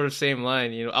 it's the sort of same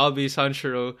line, I'll be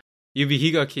Sanshiro, you be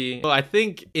Higaki. Well, I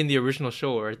think in the original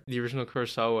show, or the original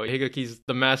Kurosawa, Higaki's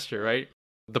the master, right?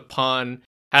 The pawn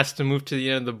has to move to the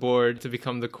end of the board to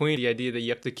become the queen. The idea that you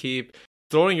have to keep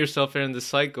throwing yourself in the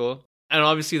cycle. And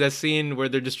obviously that scene where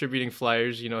they're distributing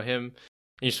flyers, him and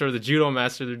you're sort of the judo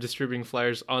master, they're distributing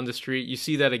flyers on the street. You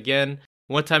see that again.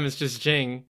 One time it's just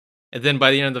Jing. And then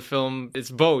by the end of the film, it's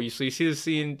Bo. So you see the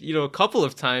scene, a couple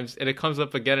of times, and it comes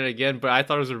up again and again. But I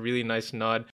thought it was a really nice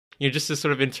nod. Just this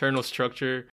sort of internal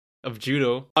structure of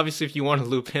judo. Obviously, if you want to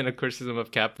loop in a criticism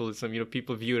of capitalism,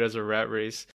 people view it as a rat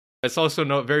race. It's also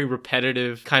not very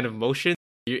repetitive kind of motion.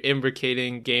 You're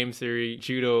imbricating game theory,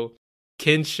 judo,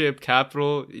 kinship,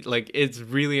 capital. Like, it's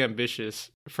really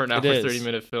ambitious for an hour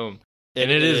 30-minute film.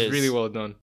 And it is really well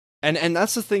done. And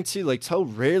that's the thing too, like To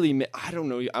rarely, I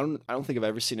don't think I've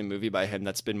ever seen a movie by him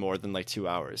that's been more than like 2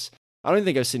 hours. I don't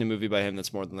think I've seen a movie by him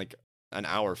that's more than like an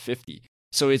hour 50.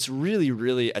 So it's really,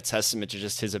 really a testament to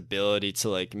just his ability to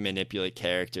like manipulate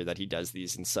character that he does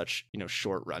these in such,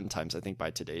 short run times, I think, by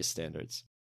today's standards.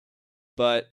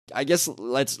 But I guess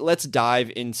let's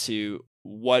dive into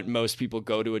what most people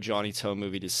go to a Johnny To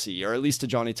movie to see, or at least a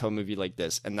Johnny To movie like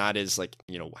this, and that is like,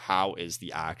 how is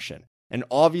the action? And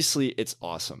obviously it's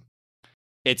awesome.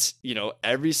 It's,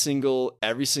 every single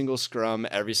scrum,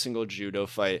 every single judo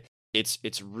fight,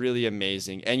 it's really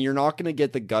amazing. And you're not going to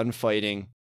get the gunfighting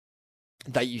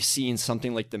that you see in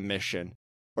something like The Mission,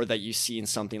 or that you see in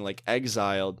something like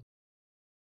Exiled,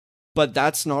 but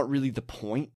that's not really the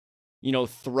point. You know,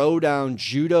 throwdown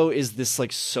judo is this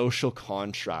like social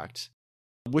contract,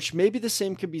 which maybe the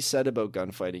same could be said about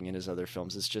gunfighting in his other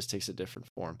films. It just takes a different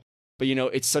form. But, you know,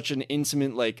 it's such an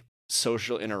intimate, like,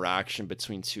 social interaction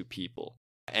between two people.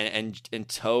 And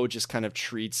Toe just kind of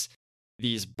treats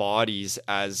these bodies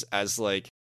as like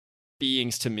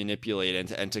beings to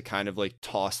manipulate and to kind of like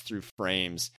toss through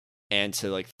frames and to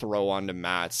like throw onto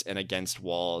mats and against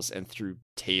walls and through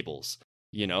tables,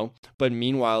 you know? But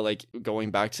meanwhile, like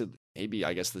going back to maybe,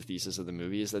 I guess the thesis of the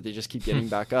movie is that they just keep getting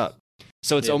back up.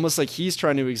 So it's almost like he's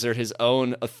trying to exert his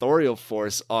own authorial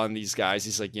force on these guys.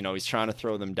 He's like, you know, he's trying to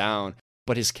throw them down,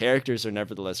 but his characters are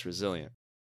nevertheless resilient.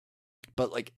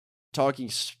 But like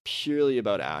talking purely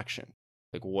about action,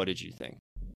 like what did you think?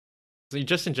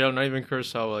 Just in general, not even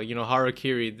Kurosawa, you know,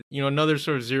 Harakiri, you know, another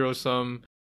sort of zero-sum,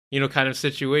 you know, kind of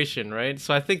situation, right?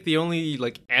 So I think the only,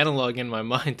 like, analog in my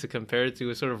mind to compare it to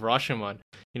is sort of Rashomon.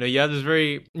 You know, you have this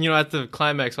very, you know, at the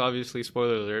climax, obviously,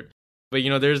 spoiler alert, but, you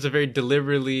know, there's a very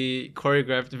deliberately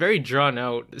choreographed, very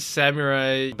drawn-out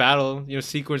samurai battle, you know,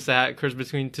 sequence that occurs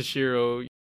between Toshiro,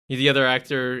 the other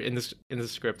actor in the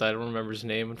script. I don't remember his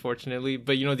name, unfortunately,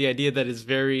 but, you know, the idea that is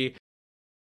very...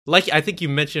 Like I think you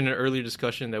mentioned in an earlier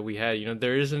discussion that we had, you know,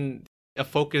 there's a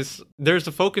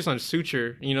focus on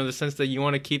suture, you know, the sense that you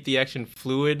want to keep the action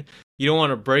fluid. You don't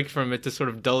want to break from it to sort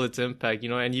of dull its impact, you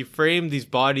know, and you frame these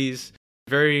bodies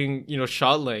varying, you know,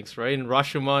 shot lengths, right? In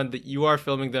Rashomon, that you are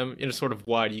filming them in a sort of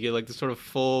wide. You get like the sort of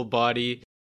full body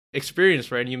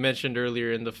experience, right? And you mentioned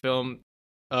earlier in the film,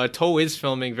 Toe is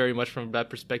filming very much from that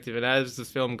perspective. And as the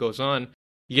film goes on,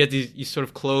 you get these, you sort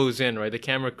of close in, right? The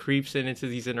camera creeps into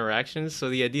these interactions. So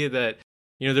the idea that,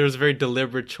 you know, there was a very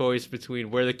deliberate choice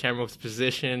between where the camera was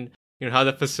positioned, you know, how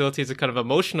that facilitates a kind of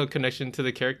emotional connection to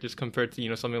the characters compared to, you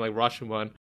know, something like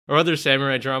Rashomon or other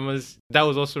samurai dramas. That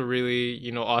was also really,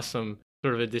 you know, awesome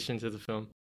sort of addition to the film.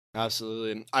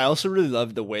 Absolutely. I also really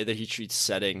love the way that he treats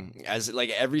setting, as like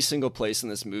every single place in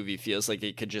this movie feels like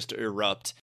it could just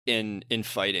erupt in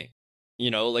fighting.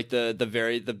 You know, like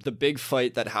the big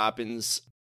fight that happens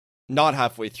not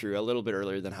halfway through, a little bit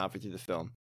earlier than halfway through the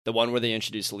film. The one where they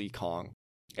introduce Lee Kong.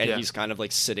 And he's kind of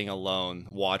like sitting alone,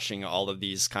 watching all of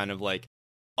these kind of like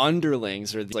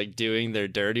underlings or like doing their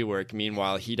dirty work.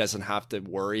 Meanwhile, he doesn't have to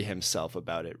worry himself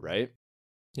about it, right?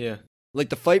 Yeah. Like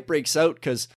the fight breaks out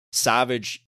because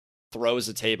Savage throws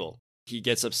a table. He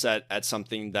gets upset at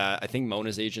something that I think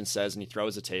Mona's agent says, and he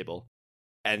throws a table.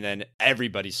 And then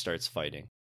everybody starts fighting.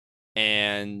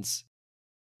 And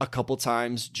a couple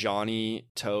times, Johnny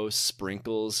Toe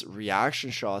sprinkles reaction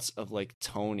shots of like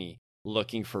Tony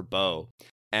looking for Bo.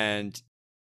 And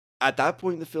at that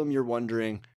point in the film, you're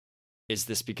wondering, is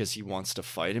this because he wants to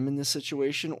fight him in this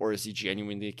situation, or is he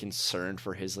genuinely concerned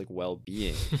for his like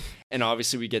well-being? And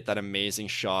obviously we get that amazing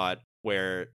shot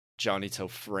where Johnny Toe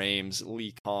frames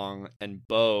Lee Kong and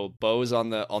Bo. Bo's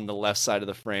on the left side of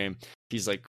the frame. He's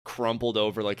like crumpled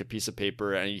over like a piece of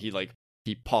paper, and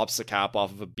he pops the cap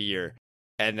off of a beer.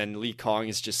 And then Lee Kong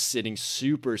is just sitting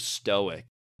super stoic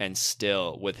and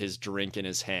still with his drink in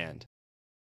his hand.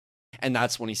 And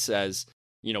that's when he says,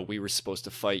 you know, we were supposed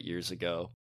to fight years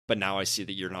ago, but now I see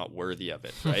that you're not worthy of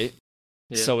it, right?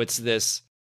 Yeah. So it's this,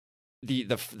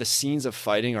 the scenes of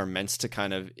fighting are meant to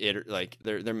kind of, like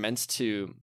they're meant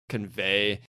to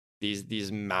convey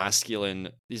these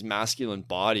masculine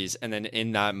bodies. And then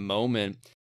in that moment,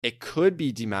 it could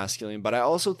be demasculating, but I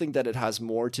also think that it has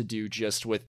more to do just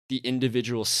with the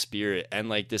individual spirit and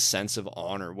like this sense of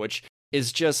honor, which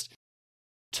is just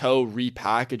Toe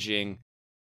repackaging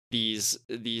these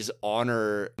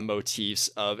honor motifs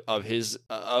of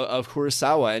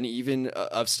Kurosawa and even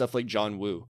of stuff like John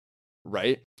Woo,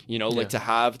 right? You know, like to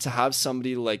have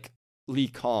somebody like Lee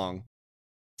Kong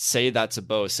say that to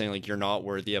Bo, saying like, you're not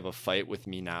worthy of a fight with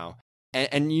me now,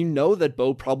 and you know that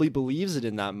Bo probably believes it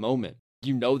in that moment.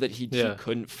 You know that he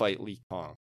couldn't fight Lee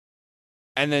Kong.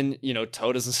 And then, you know,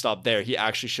 Toe doesn't stop there. He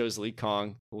actually shows Lee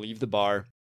Kong leave the bar.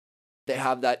 They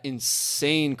have that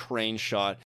insane crane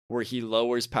shot where he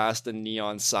lowers past the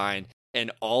neon sign,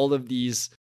 and all of these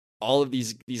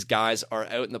guys are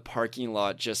out in the parking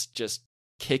lot just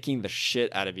kicking the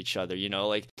shit out of each other, you know,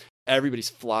 like everybody's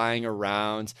flying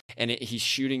around, and he's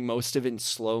shooting most of it in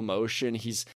slow motion.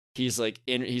 He's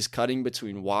cutting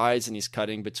between wides, and he's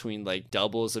cutting between like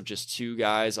doubles of just two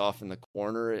guys off in the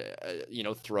corner, you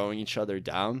know, throwing each other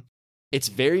down. It's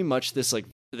very much this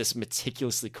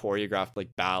meticulously choreographed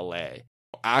like ballet.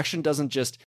 Action doesn't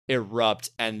just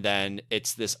erupt and then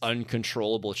it's this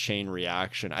uncontrollable chain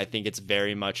reaction. I think it's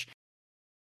very much,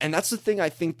 and that's the thing I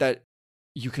think that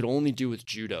you could only do with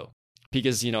judo,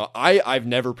 because, you know, I've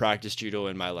never practiced judo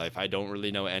in my life. I don't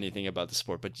really know anything about the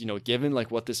sport, but, you know, given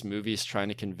like what this movie is trying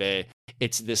to convey,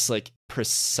 it's this like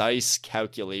precise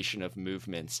calculation of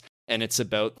movements, and it's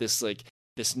about this like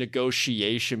this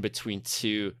negotiation between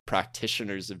two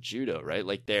practitioners of judo, right?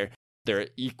 Like they're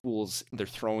equals, they're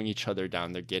throwing each other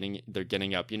down, they're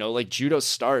getting up. You know, like judo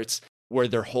starts where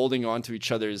they're holding on to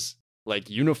each other's like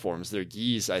uniforms, their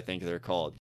gis, I think they're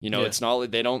called. You know, it's not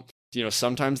like they don't, you know,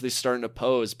 sometimes they start in a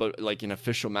pose, but like in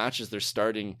official matches, they're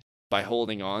starting by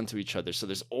holding on to each other. So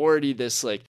there's already this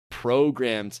like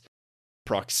programmed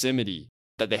proximity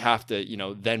that they have to, you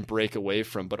know, then break away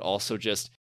from, but also just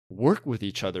work with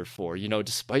each other for, you know,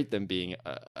 despite them being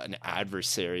an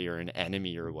adversary or an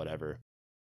enemy or whatever.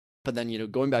 But then, you know,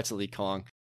 going back to Lee Kong,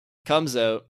 comes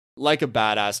out like a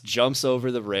badass, jumps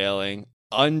over the railing,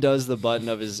 undoes the button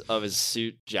of his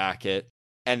suit jacket,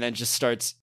 and then just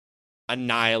starts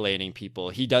annihilating people.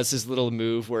 He does his little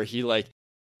move where he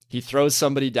throws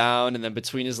somebody down, and then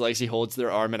between his legs he holds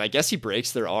their arm, and I guess he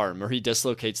breaks their arm or he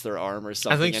dislocates their arm or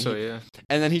something. I think so, yeah.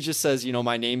 And then he just says, you know,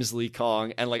 my name is Lee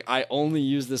Kong, and like I only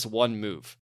use this one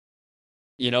move.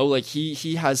 You know, like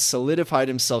he has solidified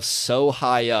himself so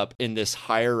high up in this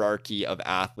hierarchy of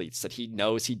athletes that he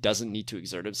knows he doesn't need to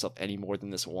exert himself any more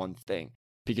than this one thing,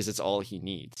 because it's all he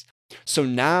needs. So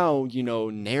now, you know,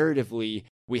 narratively,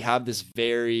 we have this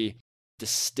very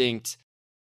distinct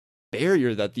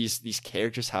barrier that these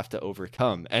characters have to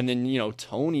overcome. And then, you know,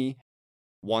 Tony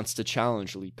wants to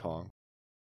challenge Lee Kong.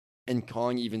 And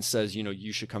Kong even says, you know,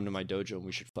 you should come to my dojo and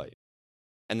we should fight.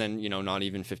 And then, you know, not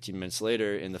even 15 minutes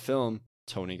later in the film,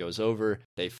 Tony goes over,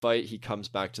 they fight, he comes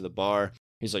back to the bar.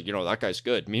 He's like, you know, that guy's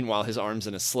good. Meanwhile, his arm's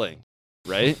in a sling,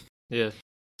 right? Yeah.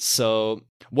 So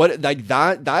what, like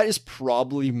that is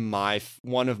probably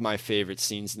one of my favorite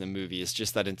scenes in the movie, is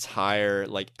just that entire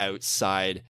like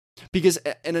outside. Because,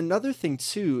 and another thing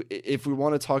too, if we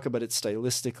want to talk about it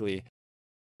stylistically,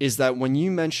 is that when you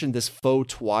mentioned this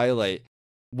faux twilight,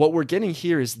 what we're getting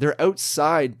here is they're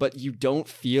outside, but you don't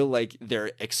feel like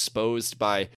they're exposed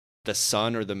by the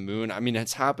sun or the moon. I mean,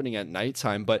 it's happening at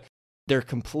nighttime, but they're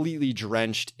completely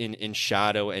drenched in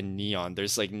shadow and neon.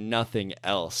 There's like nothing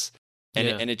else.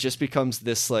 And it just becomes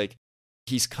this like,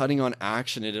 he's cutting on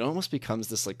action, and it almost becomes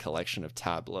this like collection of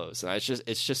tableaus. And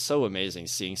it's just so amazing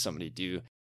seeing somebody do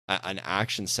an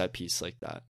action set piece like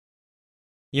that.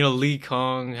 You know, Lee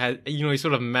Kong had, you know, he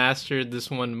sort of mastered this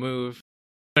one move,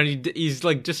 and he's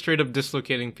like just straight up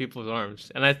dislocating people's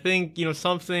arms. And I think, you know,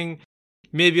 something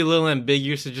maybe a little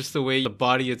ambiguous is just the way the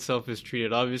body itself is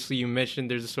treated. Obviously, you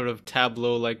mentioned there's a sort of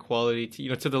tableau-like quality to, you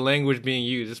know, to the language being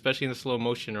used, especially in the slow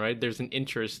motion, right? There's an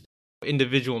interest,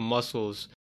 individual muscles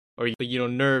or, you know,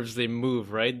 nerves, they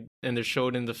move, right? And they're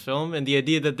showed in the film. And the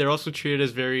idea that they're also treated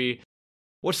as very,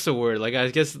 what's the word? Like, I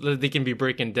guess they can be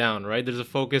breaking down, right? There's a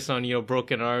focus on, you know,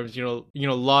 broken arms, you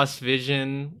know, lost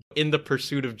vision in the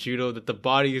pursuit of judo, that the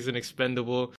body is an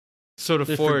expendable sort of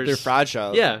force. They're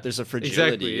fragile. Yeah. There's a fragility.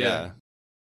 Exactly, yeah.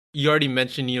 You already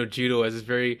mentioned, you know, judo as this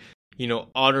very, you know,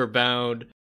 honor-bound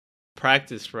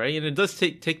practice, right? And it does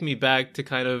take me back to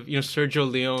kind of, you know, Sergio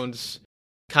Leone's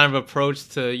kind of approach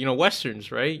to, you know, Westerns,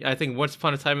 right? I think once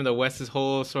upon a time in the West, this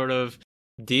whole sort of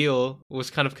deal was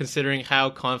kind of considering how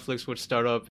conflicts would start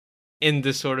up in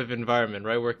this sort of environment,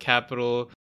 right? Where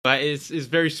capital is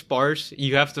very sparse.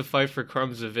 You have to fight for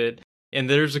crumbs of it. And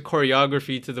there's a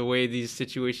choreography to the way these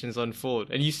situations unfold.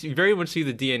 And you very much see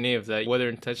the DNA of that, whether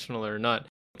intentional or not,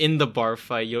 in the bar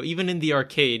fight, you know, even in the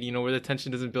arcade, you know, where the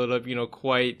tension doesn't build up, you know,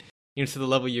 quite, you know, to the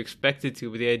level you expect it to.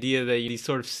 But the idea that these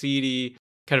sort of seedy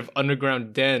kind of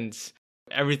underground dens,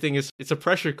 everything it's a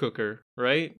pressure cooker,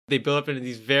 right? They build up into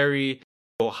these very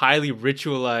highly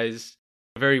ritualized,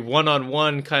 very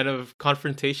one-on-one kind of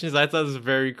confrontations. I thought it was a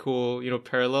very cool, you know,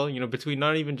 parallel, you know, between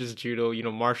not even just judo, you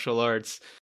know, martial arts,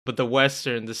 but the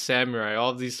Western, the samurai, all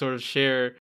of these sort of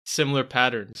share similar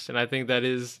patterns. And I think that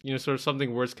is, you know, sort of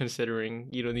something worth considering,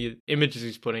 you know, the images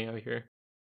he's putting out here.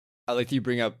 I like that you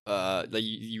bring up, that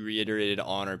you reiterated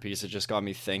honor, because it just got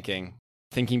me thinking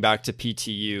back to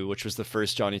PTU, which was the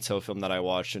first Johnny To film that I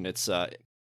watched. And it's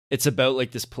about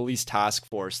like this police task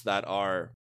force that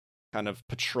are kind of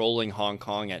patrolling Hong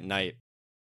Kong at night.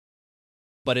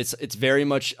 But it's very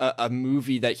much a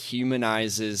movie that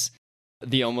humanizes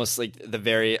the almost like the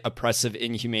very oppressive,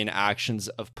 inhumane actions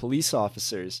of police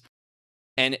officers.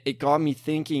 And it got me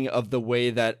thinking of the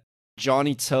way that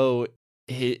Johnny To,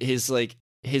 his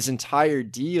entire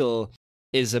deal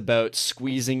is about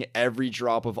squeezing every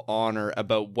drop of honor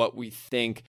about what we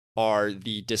think are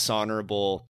the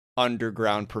dishonorable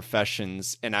underground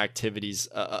professions and activities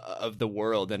of the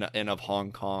world and of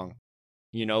Hong Kong.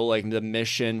 You know, like the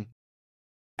mission,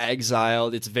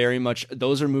 Exiled. It's very much,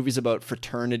 those are movies about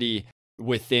fraternity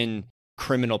within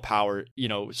criminal power,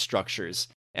 structures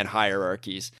and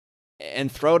hierarchies.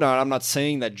 And Throwdown, I'm not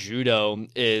saying that judo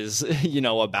is,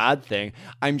 a bad thing.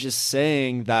 I'm just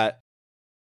saying that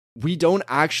we don't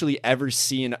actually ever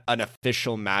see an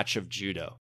official match of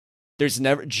judo.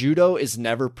 Judo is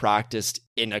never practiced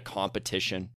in a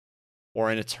competition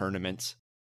or in a tournament.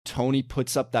 Tony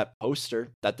puts up that poster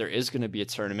that there is going to be a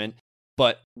tournament,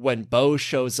 but when Bo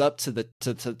shows up to the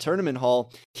tournament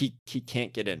hall, he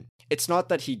can't get in. It's not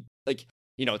that he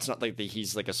it's not like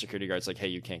he's like a security guard. It's like, hey,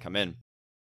 you can't come in.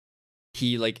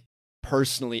 He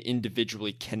personally,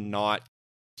 individually cannot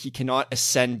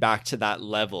ascend back to that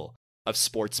level of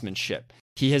sportsmanship.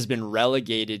 He has been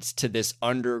relegated to this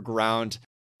underground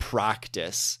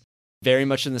practice, very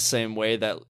much in the same way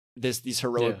that these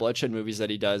heroic bloodshed movies that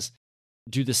he does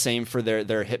do the same for their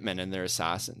hitmen and their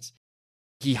assassins.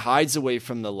 He hides away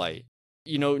from the light.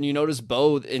 You notice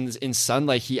Bo in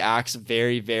sunlight, he acts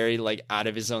very, very out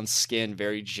of his own skin,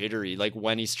 very jittery,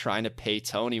 when he's trying to pay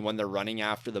Tony when they're running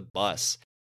after the bus.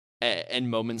 And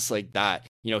moments like that,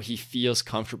 he feels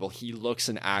comfortable. He looks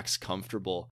and acts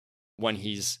comfortable when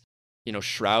he's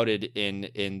shrouded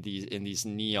in these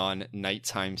neon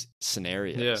nighttime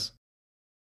scenarios.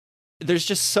 There's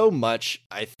just so much,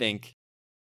 I think,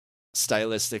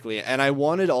 stylistically. And I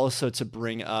wanted also to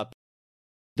bring up,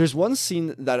 there's one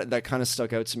scene that kind of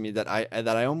stuck out to me that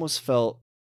I almost felt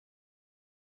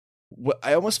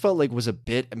like was a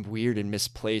bit weird and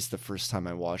misplaced the first time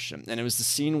I watched him. And it was the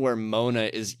scene where Mona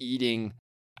is eating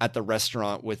at the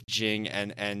restaurant with Jing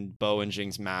and Bo and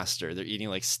Jing's master. They're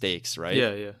eating steaks, right?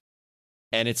 Yeah.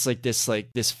 And it's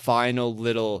this final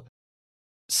little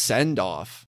send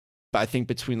off, I think,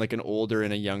 between an older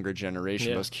and a younger generation.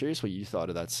 Yeah. I was curious what you thought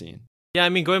of that scene. Yeah, I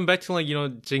mean, going back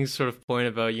to Jing's sort of point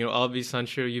about, I'll be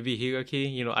Sanshiro, you be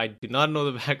Higaki. I do not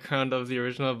know the background of the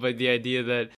original, but the idea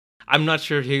that I'm not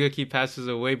sure if Higaki passes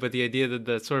away, but the idea that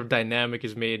the sort of dynamic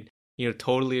is made,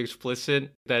 totally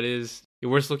explicit, that is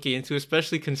worth looking into,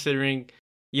 especially considering,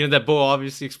 that Bo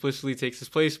obviously explicitly takes his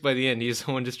place by the end. He's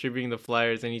the one distributing the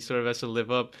flyers, and he sort of has to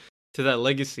live up to that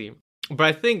legacy. But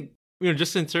I think,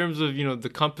 just in terms of, the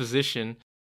composition,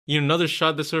 another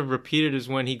shot that's sort of repeated is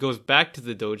when he goes back to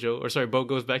the dojo, Bo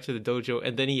goes back to the dojo,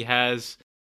 and then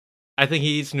I think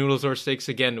he eats noodles or steaks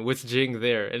again with Jing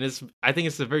there. And I think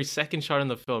it's the very second shot in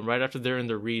the film, right after they're in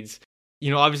the reeds.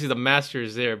 Obviously the master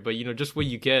is there, but, just what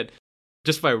you get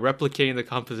just by replicating the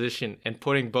composition and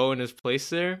putting Bo in his place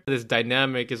there, this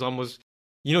dynamic is almost,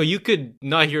 you could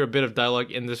not hear a bit of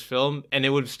dialogue in this film, and it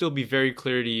would still be very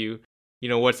clear to you,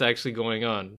 what's actually going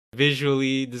on.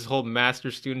 Visually, this whole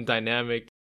master-student dynamic,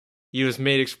 is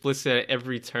made explicit at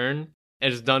every turn,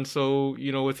 and it's done so,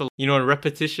 with a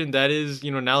repetition that is,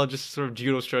 analogous to sort of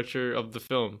judo structure of the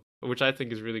film, which I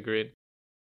think is really great.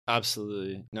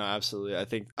 Absolutely. No, absolutely. I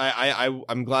think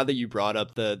I'm glad that you brought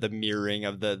up the mirroring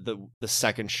of the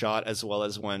second shot, as well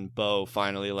as when Bo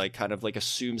finally kind of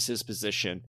assumes his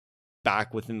position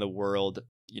back within the world,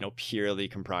 purely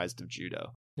comprised of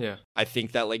judo. Yeah. I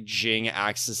think that Jing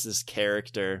acts as this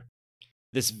character,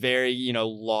 this very,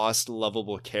 lost,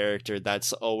 lovable character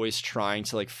that's always trying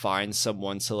to find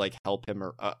someone to help him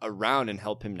around and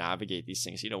help him navigate these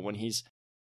things.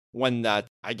 When that,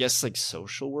 I guess,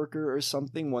 social worker or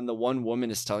something, when the one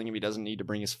woman is telling him he doesn't need to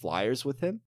bring his flyers with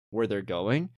him where they're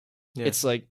going, it's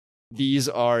these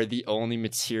are the only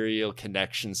material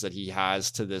connections that he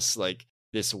has to this,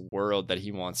 this world that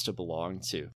he wants to belong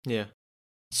to. Yeah.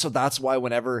 So that's why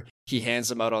whenever he hands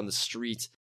them out on the street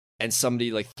and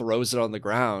somebody throws it on the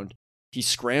ground, he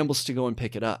scrambles to go and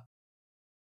pick it up.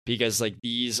 Because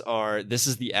this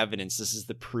is the evidence, this is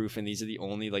the proof, and these are the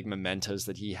only mementos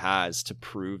that he has to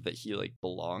prove that he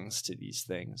belongs to these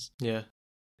things. Yeah.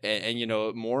 And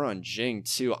more on Jing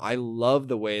too. I love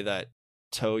the way that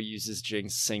Toe uses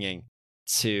Jing's singing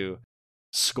to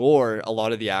score a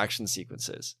lot of the action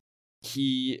sequences.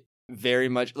 He very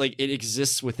much it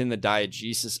exists within the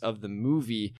diegesis of the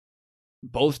movie.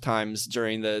 Both times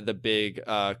during the big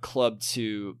Club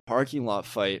 2 parking lot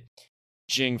fight,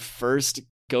 Jing first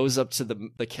goes up to the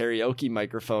karaoke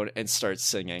microphone and starts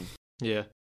singing. Yeah.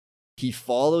 He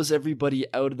follows everybody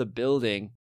out of the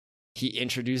building. He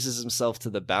introduces himself to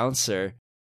the bouncer.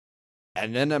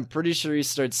 And then I'm pretty sure he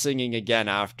starts singing again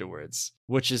afterwards,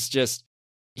 which is just,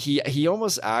 he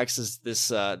almost acts as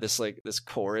this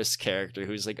chorus character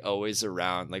who's always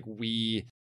around.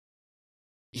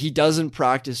 He doesn't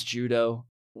practice judo,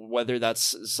 whether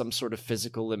that's some sort of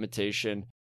physical limitation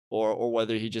or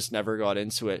whether he just never got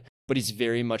into it, but he's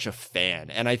very much a fan.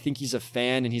 And I think he's a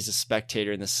fan and he's a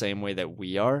spectator in the same way that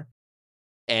we are.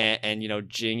 And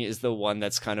Jing is the one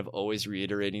that's kind of always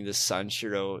reiterating the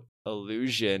Sanshiro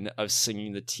illusion of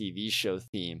singing the TV show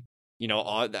theme.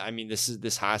 I mean,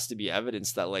 this has to be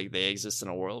evidence that like they exist in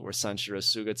a world where Sanshiro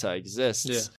Sugata exists.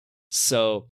 Yeah.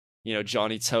 So,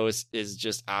 Johnny To is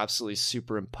just absolutely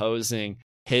superimposing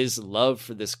his love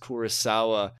for this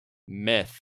Kurosawa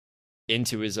myth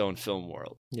into his own film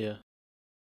world. Yeah.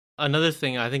 Another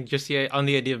thing, I think, just on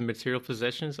the idea of material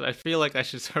possessions, I feel like I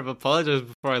should sort of apologize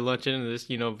before I launch into this,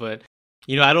 but,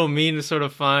 I don't mean to sort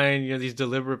of find, these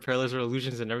deliberate parallels or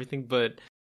illusions and everything, but,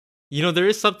 there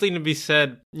is something to be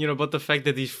said, about the fact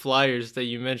that these flyers that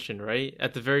you mentioned, right?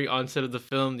 At the very onset of the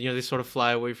film, they sort of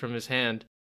fly away from his hand.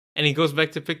 And he goes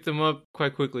back to pick them up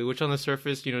quite quickly, which on the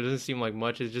surface, doesn't seem like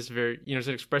much. It's just very, it's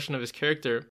an expression of his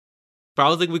character. But I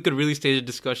don't think we could really stage a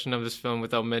discussion of this film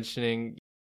without mentioning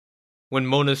when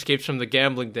Mona escapes from the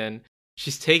gambling den.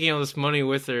 She's taking all this money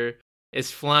with her, is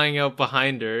flying out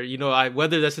behind her.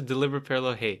 Whether that's a deliberate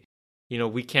parallel, hey,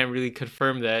 we can't really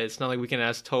confirm that. It's not like we can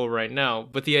ask To right now.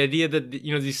 But the idea that,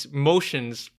 these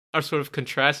motions are sort of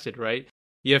contrasted, right?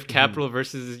 You have capital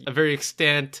versus a very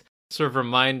extant sort of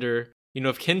reminder,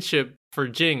 of kinship for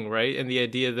Jing, right? And the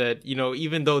idea that,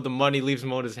 even though the money leaves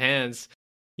Mona's hands,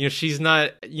 she's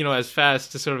not, as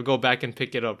fast to sort of go back and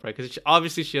pick it up, right? Because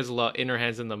obviously she has a lot in her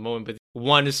hands in the moment, but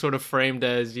one is sort of framed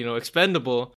as,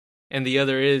 expendable, and the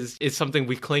other is something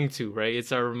we cling to, right?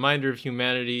 It's our reminder of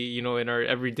humanity, in our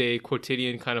everyday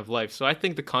quotidian kind of life. So I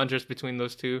think the contrast between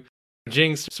those two,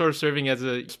 Jing's sort of serving as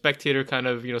a spectator kind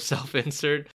of,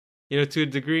 self-insert, to a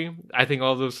degree. I think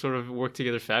all those sort of work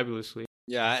together fabulously.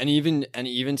 Yeah, and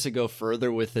even to go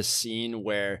further with the scene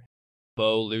where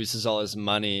Bo loses all his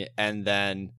money and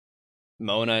then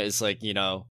Mona is like,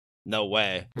 no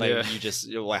way. Like, you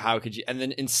just, like, how could you? And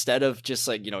then instead of just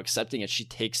like, accepting it, she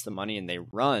takes the money and they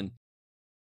run.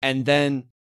 And then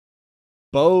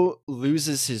Bo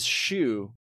loses his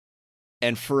shoe.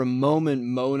 And for a moment,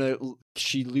 Mona,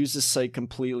 she loses sight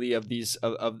completely of these,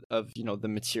 of the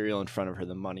material in front of her,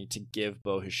 the money, to give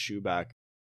Bo his shoe back.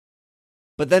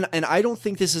 But then, and I don't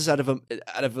think this is out of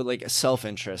a like a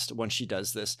self-interest when she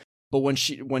does this, but when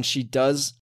she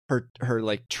does her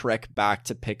like trek back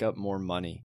to pick up more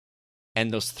money,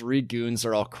 and those three goons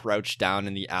are all crouched down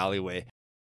in the alleyway,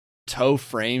 To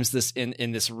frames this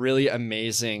in this really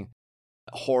amazing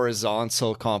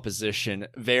horizontal composition.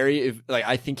 Very like,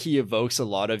 I think he evokes a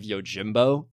lot of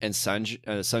Yojimbo and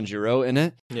Sanjuro in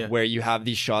it, where you have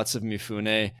these shots of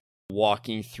Mifune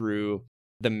walking through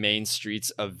the main streets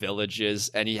of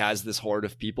villages, and he has this horde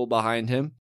of people behind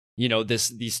him.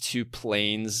 These two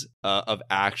planes of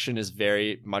action is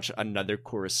very much another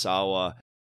Kurosawa,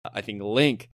 I think,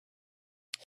 link.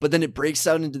 But then it breaks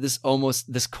out into this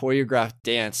choreographed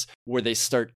dance where they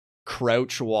start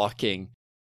crouch walking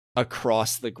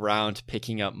across the ground,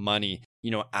 picking up money,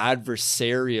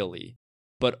 adversarially,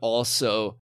 but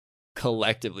also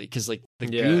collectively, because like the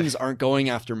goons aren't going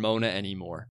after Mona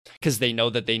anymore because they know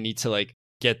that they need to like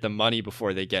get the money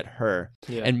before they get her.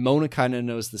 And Mona kind of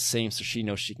knows the same, so she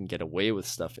knows she can get away with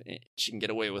stuff. She can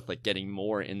get away with like getting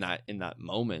more in that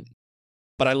moment.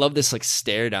 But I love this like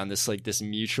stare down, this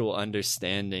mutual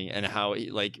understanding, and how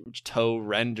like To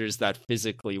renders that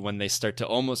physically when they start to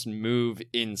almost move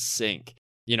in sync.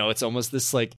 It's almost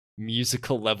this like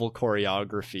musical level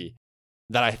choreography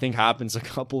that I think happens a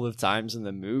couple of times in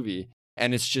the movie,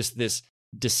 and it's just this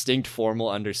distinct formal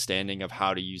understanding of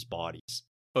how to use bodies.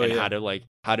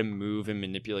 How to move and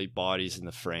manipulate bodies in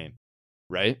the frame,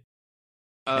 right?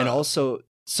 And also,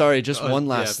 sorry, just one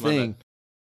last thing.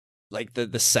 Like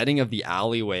the setting of the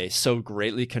alleyway so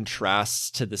greatly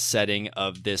contrasts to the setting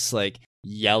of this like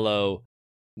yellow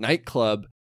nightclub,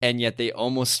 and yet they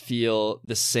almost feel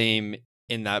the same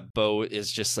in that Bo is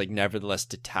just like nevertheless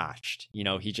detached.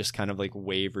 He just kind of like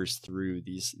wavers through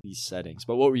these settings.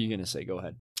 But what were you gonna say? Go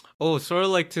ahead. Oh, sort of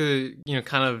like to,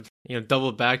 kind of,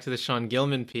 double back to the Sean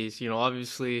Gilman piece,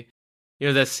 obviously,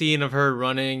 that scene of her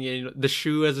running, the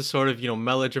shoe as a sort of,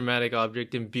 melodramatic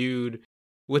object imbued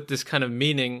with this kind of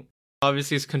meaning,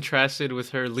 obviously is contrasted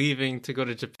with her leaving to go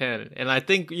to Japan. And I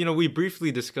think, we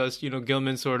briefly discussed,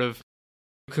 Gilman's sort of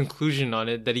conclusion on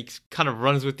it, that he kind of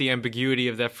runs with the ambiguity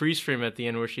of that freeze frame at the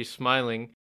end where she's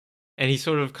smiling. And he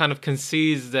sort of kind of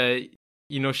concedes that,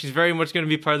 she's very much going to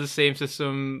be part of the same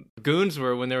system goons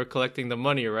were when they were collecting the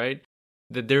money, right?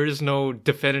 That there is no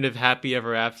definitive happy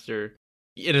ever after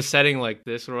in a setting like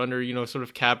this or under, sort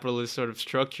of capitalist sort of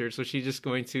structure. So she's just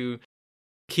going to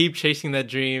keep chasing that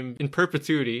dream in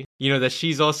perpetuity, that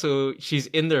she's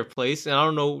in their place. And I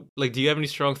don't know, like, do you have any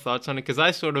strong thoughts on it? Because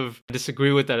I sort of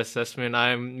disagree with that assessment.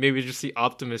 I'm maybe just the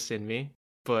optimist in me,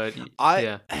 but and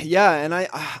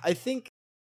I think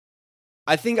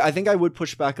I think I would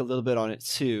push back a little bit on it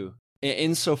too,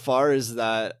 insofar as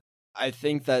that I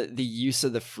think that the use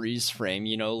of the freeze frame,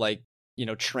 like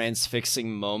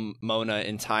transfixing Mona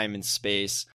in time and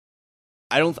space.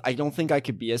 I don't think I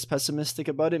could be as pessimistic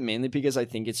about it, mainly because I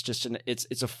think it's just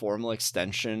it's a formal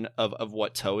extension of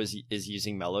what Toe is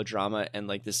using melodrama and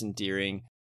like this endearing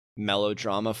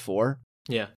melodrama for.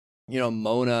 Yeah.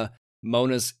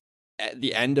 Mona's at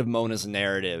the end of Mona's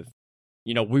narrative.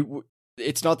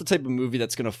 It's not the type of movie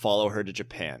that's going to follow her to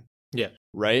Japan. Yeah.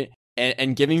 Right?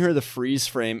 And giving her the freeze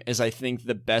frame is, I think,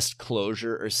 the best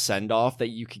closure or send off that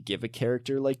you could give a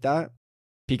character like that.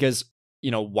 Because,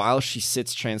 while she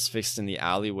sits transfixed in the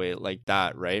alleyway like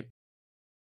that, right?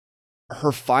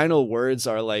 Her final words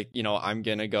are like, I'm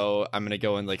going to go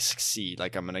and like succeed.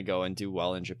 Like, I'm going to go and do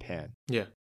well in Japan. Yeah.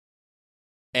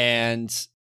 And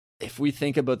if we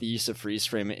think about the use of freeze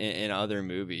frame in other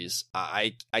movies,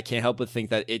 I can't help but think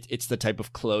that it's the type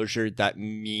of closure that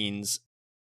means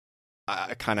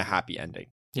a kind of happy ending.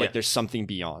 Yeah. Like there's something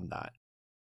beyond that.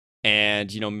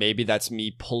 And, maybe that's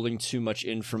me pulling too much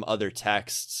in from other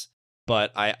texts,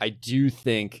 but I do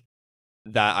think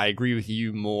that I agree with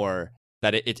you more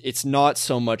that it's not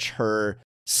so much her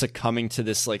succumbing to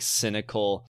this like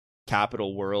cynical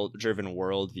capital world driven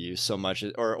worldview so much,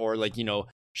 or like,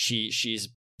 she's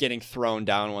getting thrown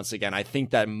down once again. I think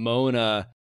that Mona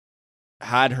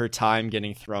had her time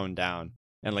getting thrown down,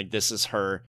 and like this is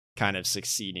her kind of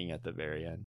succeeding at the very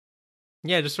end.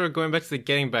 Yeah, just sort of going back to the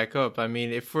getting back up. I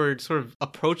mean, if we're sort of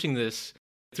approaching this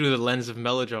through the lens of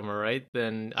melodrama, right,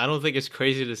 then I don't think it's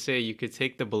crazy to say you could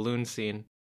take the balloon scene,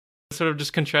 sort of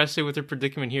just contrast it with her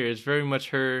predicament here. It's very much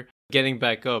her getting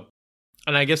back up.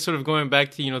 And I guess sort of going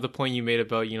back to, the point you made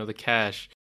about, the cash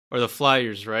or the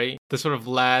flyers, right? The sort of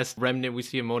last remnant we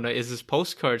see of Mona is this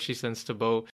postcard she sends to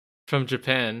Bo from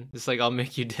Japan. It's like, I'll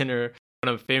make you dinner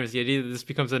when I'm famous. The idea that this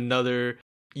becomes another,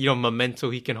 memento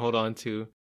he can hold on to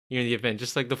in the event.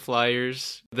 Just like the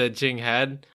flyers that Jing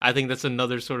had, I think that's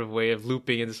another sort of way of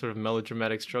looping in this sort of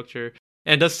melodramatic structure.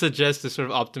 And it does suggest this sort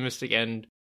of optimistic end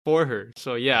for her.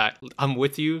 So yeah, I'm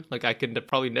with you. Like I could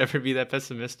probably never be that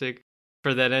pessimistic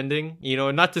for that ending,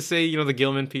 not to say, the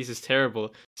Gilman piece is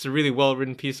terrible. It's a really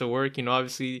well-written piece of work.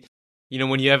 Obviously,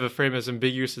 when you have a frame as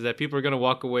ambiguous as that, people are going to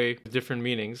walk away with different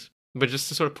meanings. But just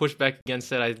to sort of push back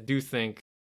against that, I do think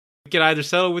we can either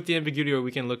settle with the ambiguity or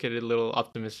we can look at it a little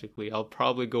optimistically. I'll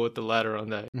probably go with the latter on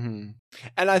that. Mm-hmm.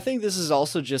 And I think this is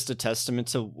also just a testament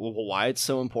to why it's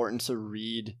so important to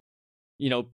read,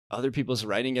 other people's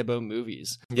writing about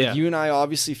movies. Yeah. Like you and I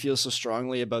obviously feel so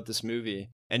strongly about this movie.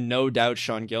 And no doubt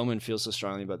Sean Gilman feels so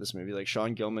strongly about this movie. Like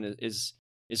Sean Gilman is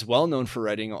well known for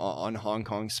writing on Hong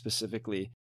Kong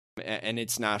specifically and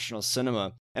its national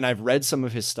cinema. And I've read some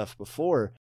of his stuff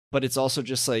before, but it's also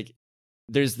just like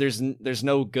there's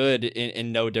no good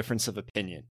in no difference of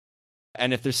opinion.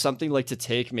 And if there's something like to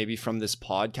take maybe from this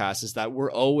podcast is that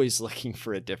we're always looking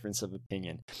for a difference of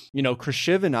opinion.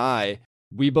 Krishiv and I,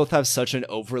 we both have such an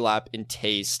overlap in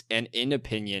taste and in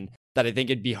opinion that I think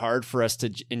it'd be hard for us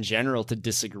to, in general, to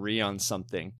disagree on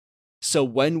something. So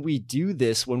when we do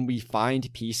this, when we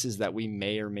find pieces that we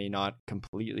may or may not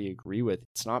completely agree with,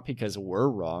 it's not because we're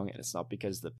wrong and it's not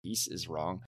because the piece is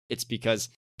wrong. It's because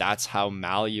that's how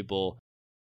malleable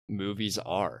movies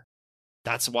are.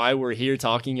 That's why we're here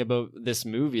talking about this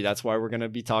movie. That's why we're going to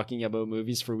be talking about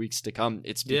movies for weeks to come.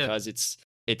 It's because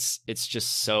it's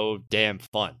just so damn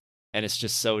fun. And it's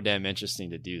just so damn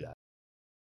interesting to do that.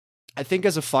 I think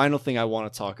as a final thing I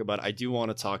want to talk about, I do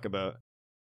want to talk about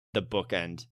the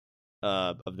bookend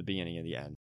of the beginning and the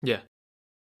end. Yeah.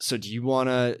 So do you want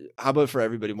to, how about for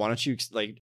everybody, why don't you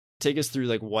like take us through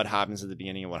like what happens at the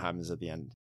beginning and what happens at the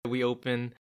end? We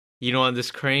open, on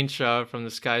this crane shot from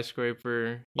the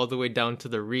skyscraper all the way down to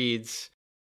the reeds.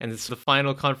 And it's the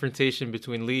final confrontation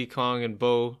between Lee Kong and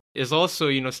Bo is also,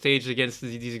 staged against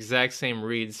these exact same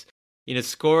reeds.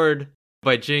 Scored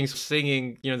by Jing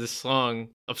singing, this song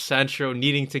of Sancho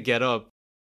needing to get up.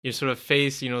 You sort of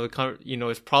face,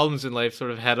 his problems in life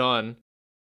sort of head on.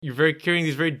 You're carrying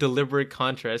these very deliberate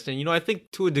contrasts. And, I think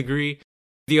to a degree,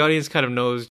 the audience kind of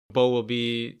knows Bo will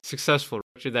be successful.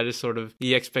 That is sort of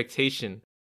the expectation.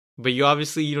 But you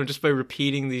obviously, just by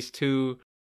repeating repeating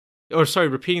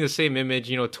the same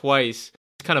image, twice,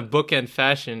 kind of bookend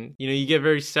fashion, you get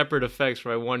very separate effects,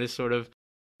 right? One is sort of,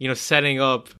 setting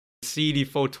up seedy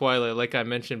faux Twilight, like I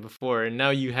mentioned before, and now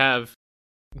you have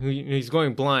he's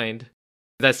going blind.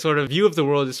 That sort of view of the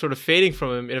world is sort of fading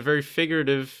from him in a very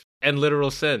figurative and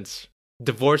literal sense,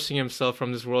 divorcing himself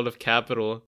from this world of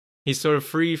capital. He's sort of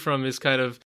free from his kind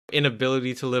of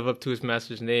inability to live up to his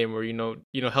master's name, or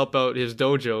help out his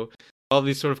dojo. All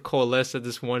these sort of coalesce at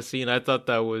this one scene. I thought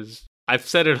I've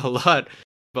said it a lot,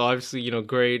 but obviously,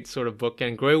 great sort of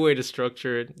bookend, great way to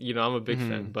structure it. I'm a big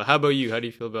fan. But how about you? How do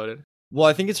you feel about it? Well,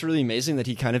 I think it's really amazing that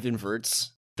he kind of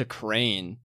inverts the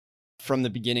crane from the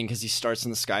beginning, because he starts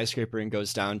in the skyscraper and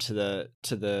goes down to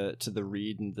the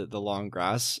reed and the long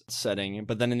grass setting.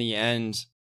 But then in the end,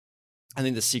 I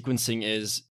think the sequencing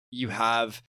is you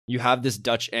have this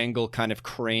Dutch angle kind of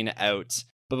crane out,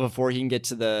 but before he can get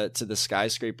to the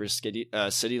skyscraper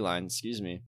city line,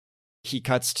 he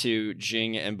cuts to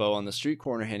Jing and Bo on the street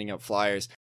corner handing out flyers,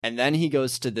 and then he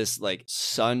goes to this like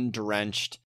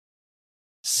sun-drenched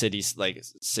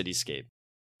cityscape.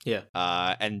 Yeah.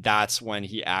 And that's when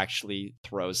he actually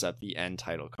throws up the end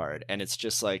title card, and it's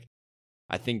just like,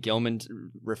 I think Gilman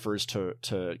refers to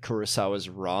Kurosawa's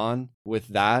Ran with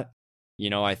that.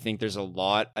 I think there's a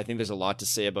lot to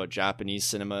say about Japanese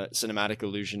cinematic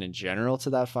illusion in general to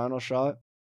that final shot.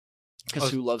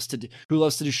 Because who loves to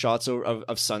do shots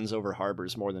of suns over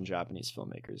harbors more than Japanese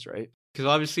filmmakers, right? Because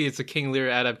obviously it's a King Lear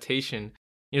adaptation.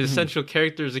 The central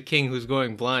character is a king who's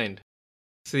going blind.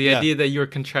 So the idea that you're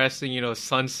contrasting,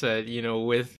 sunset,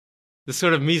 with the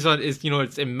sort of mise en is,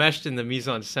 it's enmeshed in the mise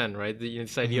en scène, right?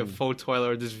 This idea of faux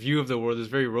twilight, or this view of the world, this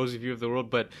very rosy view of the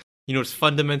world, but it's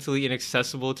fundamentally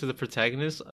inaccessible to the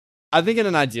protagonist. I think in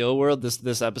an ideal world,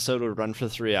 this episode would run for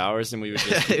 3 hours and we would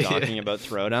just be talking about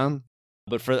Throwdown.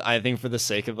 But I think for the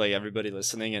sake of like everybody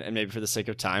listening, and maybe for the sake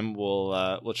of time,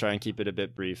 we'll try and keep it a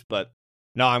bit brief. But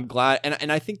no, I'm glad,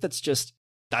 and I think that's just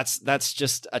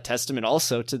a testament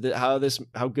also to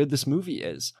how good this movie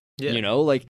is. Yeah.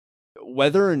 Like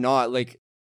whether or not like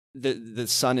the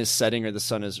sun is setting or the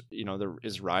sun is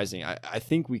is rising. I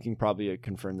think we can probably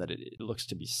confirm that it looks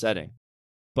to be setting,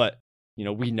 but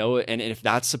we know it, and if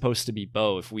that's supposed to be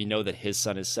Bo, if we know that his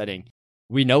sun is setting,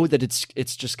 we know that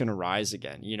it's just going to rise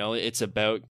again. It's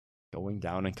about going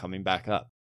down and coming back up.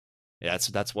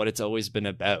 That's what it's always been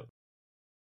about.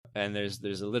 And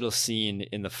there's a little scene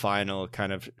in the final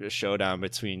kind of showdown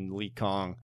between Lee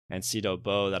Kong and Sito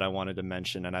Bo that I wanted to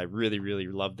mention, and I really, really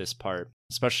love this part,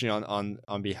 especially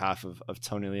on behalf of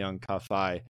Tony Leung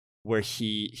Ka-Fai, where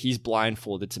he's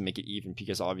blindfolded to make it even,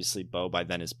 because obviously Bo by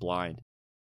then is blind.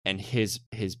 And his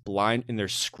blind in their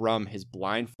scrum, his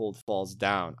blindfold falls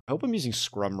down. I hope I'm using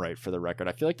scrum right for the record.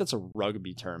 I feel like that's a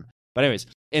rugby term. But anyways,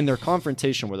 in their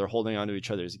confrontation where they're holding onto each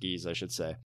other's gis, I should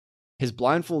say, his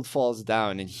blindfold falls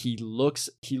down and he looks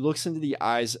into the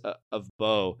eyes of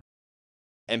Bo,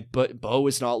 but Bo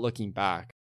is not looking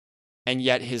back. And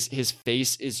yet his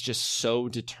face is just so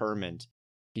determined.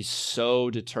 He's so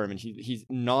determined. He's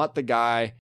not the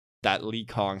guy that Lee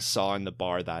Kong saw in the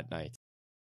bar that night.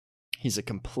 He's a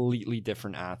completely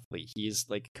different athlete. He's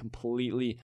like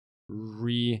completely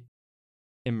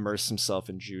immerse himself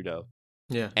in judo.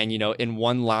 Yeah. And in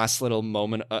one last little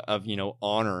moment of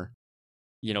honor,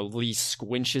 Lee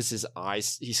squinches his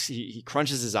eyes. He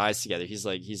crunches his eyes together. He's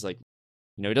like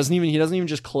he doesn't even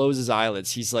just close his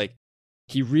eyelids. He's like,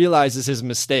 he realizes his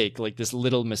mistake, like this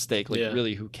little mistake,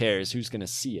 really, who cares? Who's gonna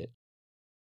see it?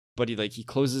 But he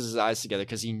closes his eyes together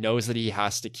because he knows that he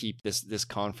has to keep this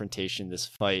confrontation, this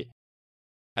fight,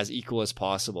 as equal as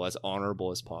possible, as honorable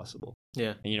as possible.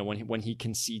 Yeah. And when he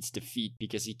concedes defeat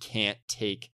because he can't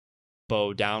take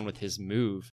Bo down with his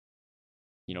move,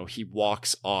 he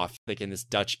walks off like in this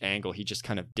Dutch angle. He just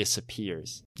kind of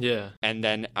disappears. Yeah. And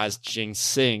then as Jing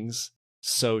sings,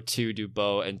 so too do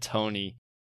Bo and Tony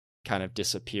kind of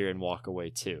disappear and walk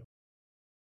away too.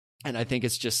 And I think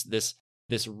it's just this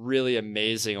really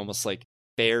amazing, almost like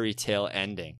fairy tale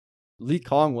ending. Lee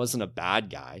Kong wasn't a bad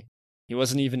guy. He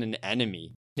wasn't even an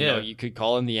enemy. You could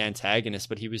call him the antagonist,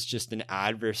 but he was just an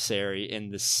adversary in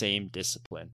the same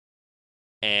discipline.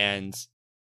 And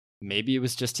maybe it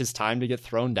was just his time to get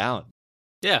thrown down.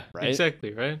 Yeah, right?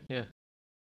 Exactly, right? Yeah.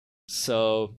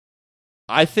 So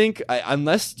I think,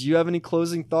 unless, do you have any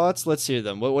closing thoughts? Let's hear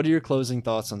them. What are your closing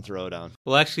thoughts on Throwdown?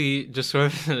 Well, actually, just sort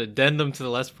of an addendum to the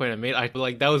last point I made, I feel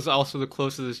like that was also the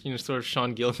closest, sort of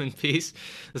Sean Gilman piece,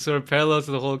 the sort of parallel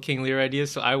to the whole King Lear idea,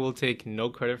 so I will take no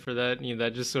credit for that.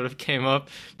 That just sort of came up,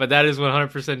 but that is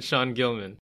 100% Sean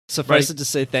Gilman. Suffice it to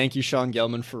say, thank you, Sean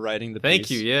Gilman, for writing the piece. Thank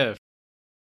you, yeah.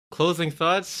 Closing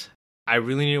thoughts, I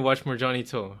really need to watch more Johnny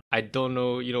To. I don't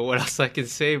know, what else I can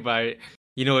say, but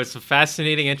it's a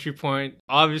fascinating entry point.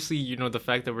 Obviously, the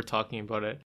fact that we're talking about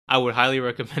it, I would highly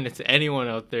recommend it to anyone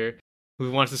out there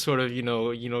who wants to sort of,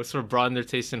 sort of broaden their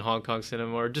taste in Hong Kong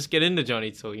cinema or just get into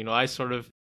Johnny To. I sort of,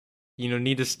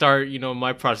 need to start,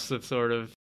 my process of sort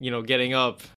of, getting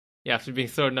up after being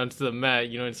thrown onto the mat,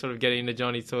 and sort of getting into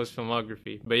Johnny To's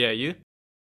filmography. But yeah, you?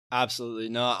 Absolutely.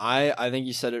 No, I think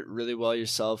you said it really well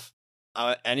yourself.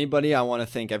 I want to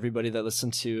thank everybody that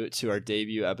listened to our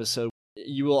debut episode.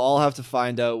 You will all have to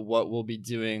find out what we'll be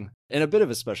doing in a bit of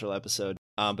a special episode.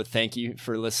 But thank you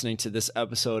for listening to this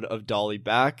episode of Dolly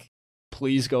Back.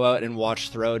 Please go out and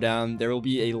watch Throwdown. There will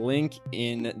be a link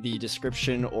in the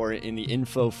description or in the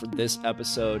info for this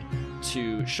episode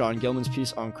to Sean Gilman's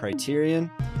piece on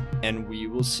Criterion, and we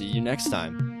will see you next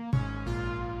time.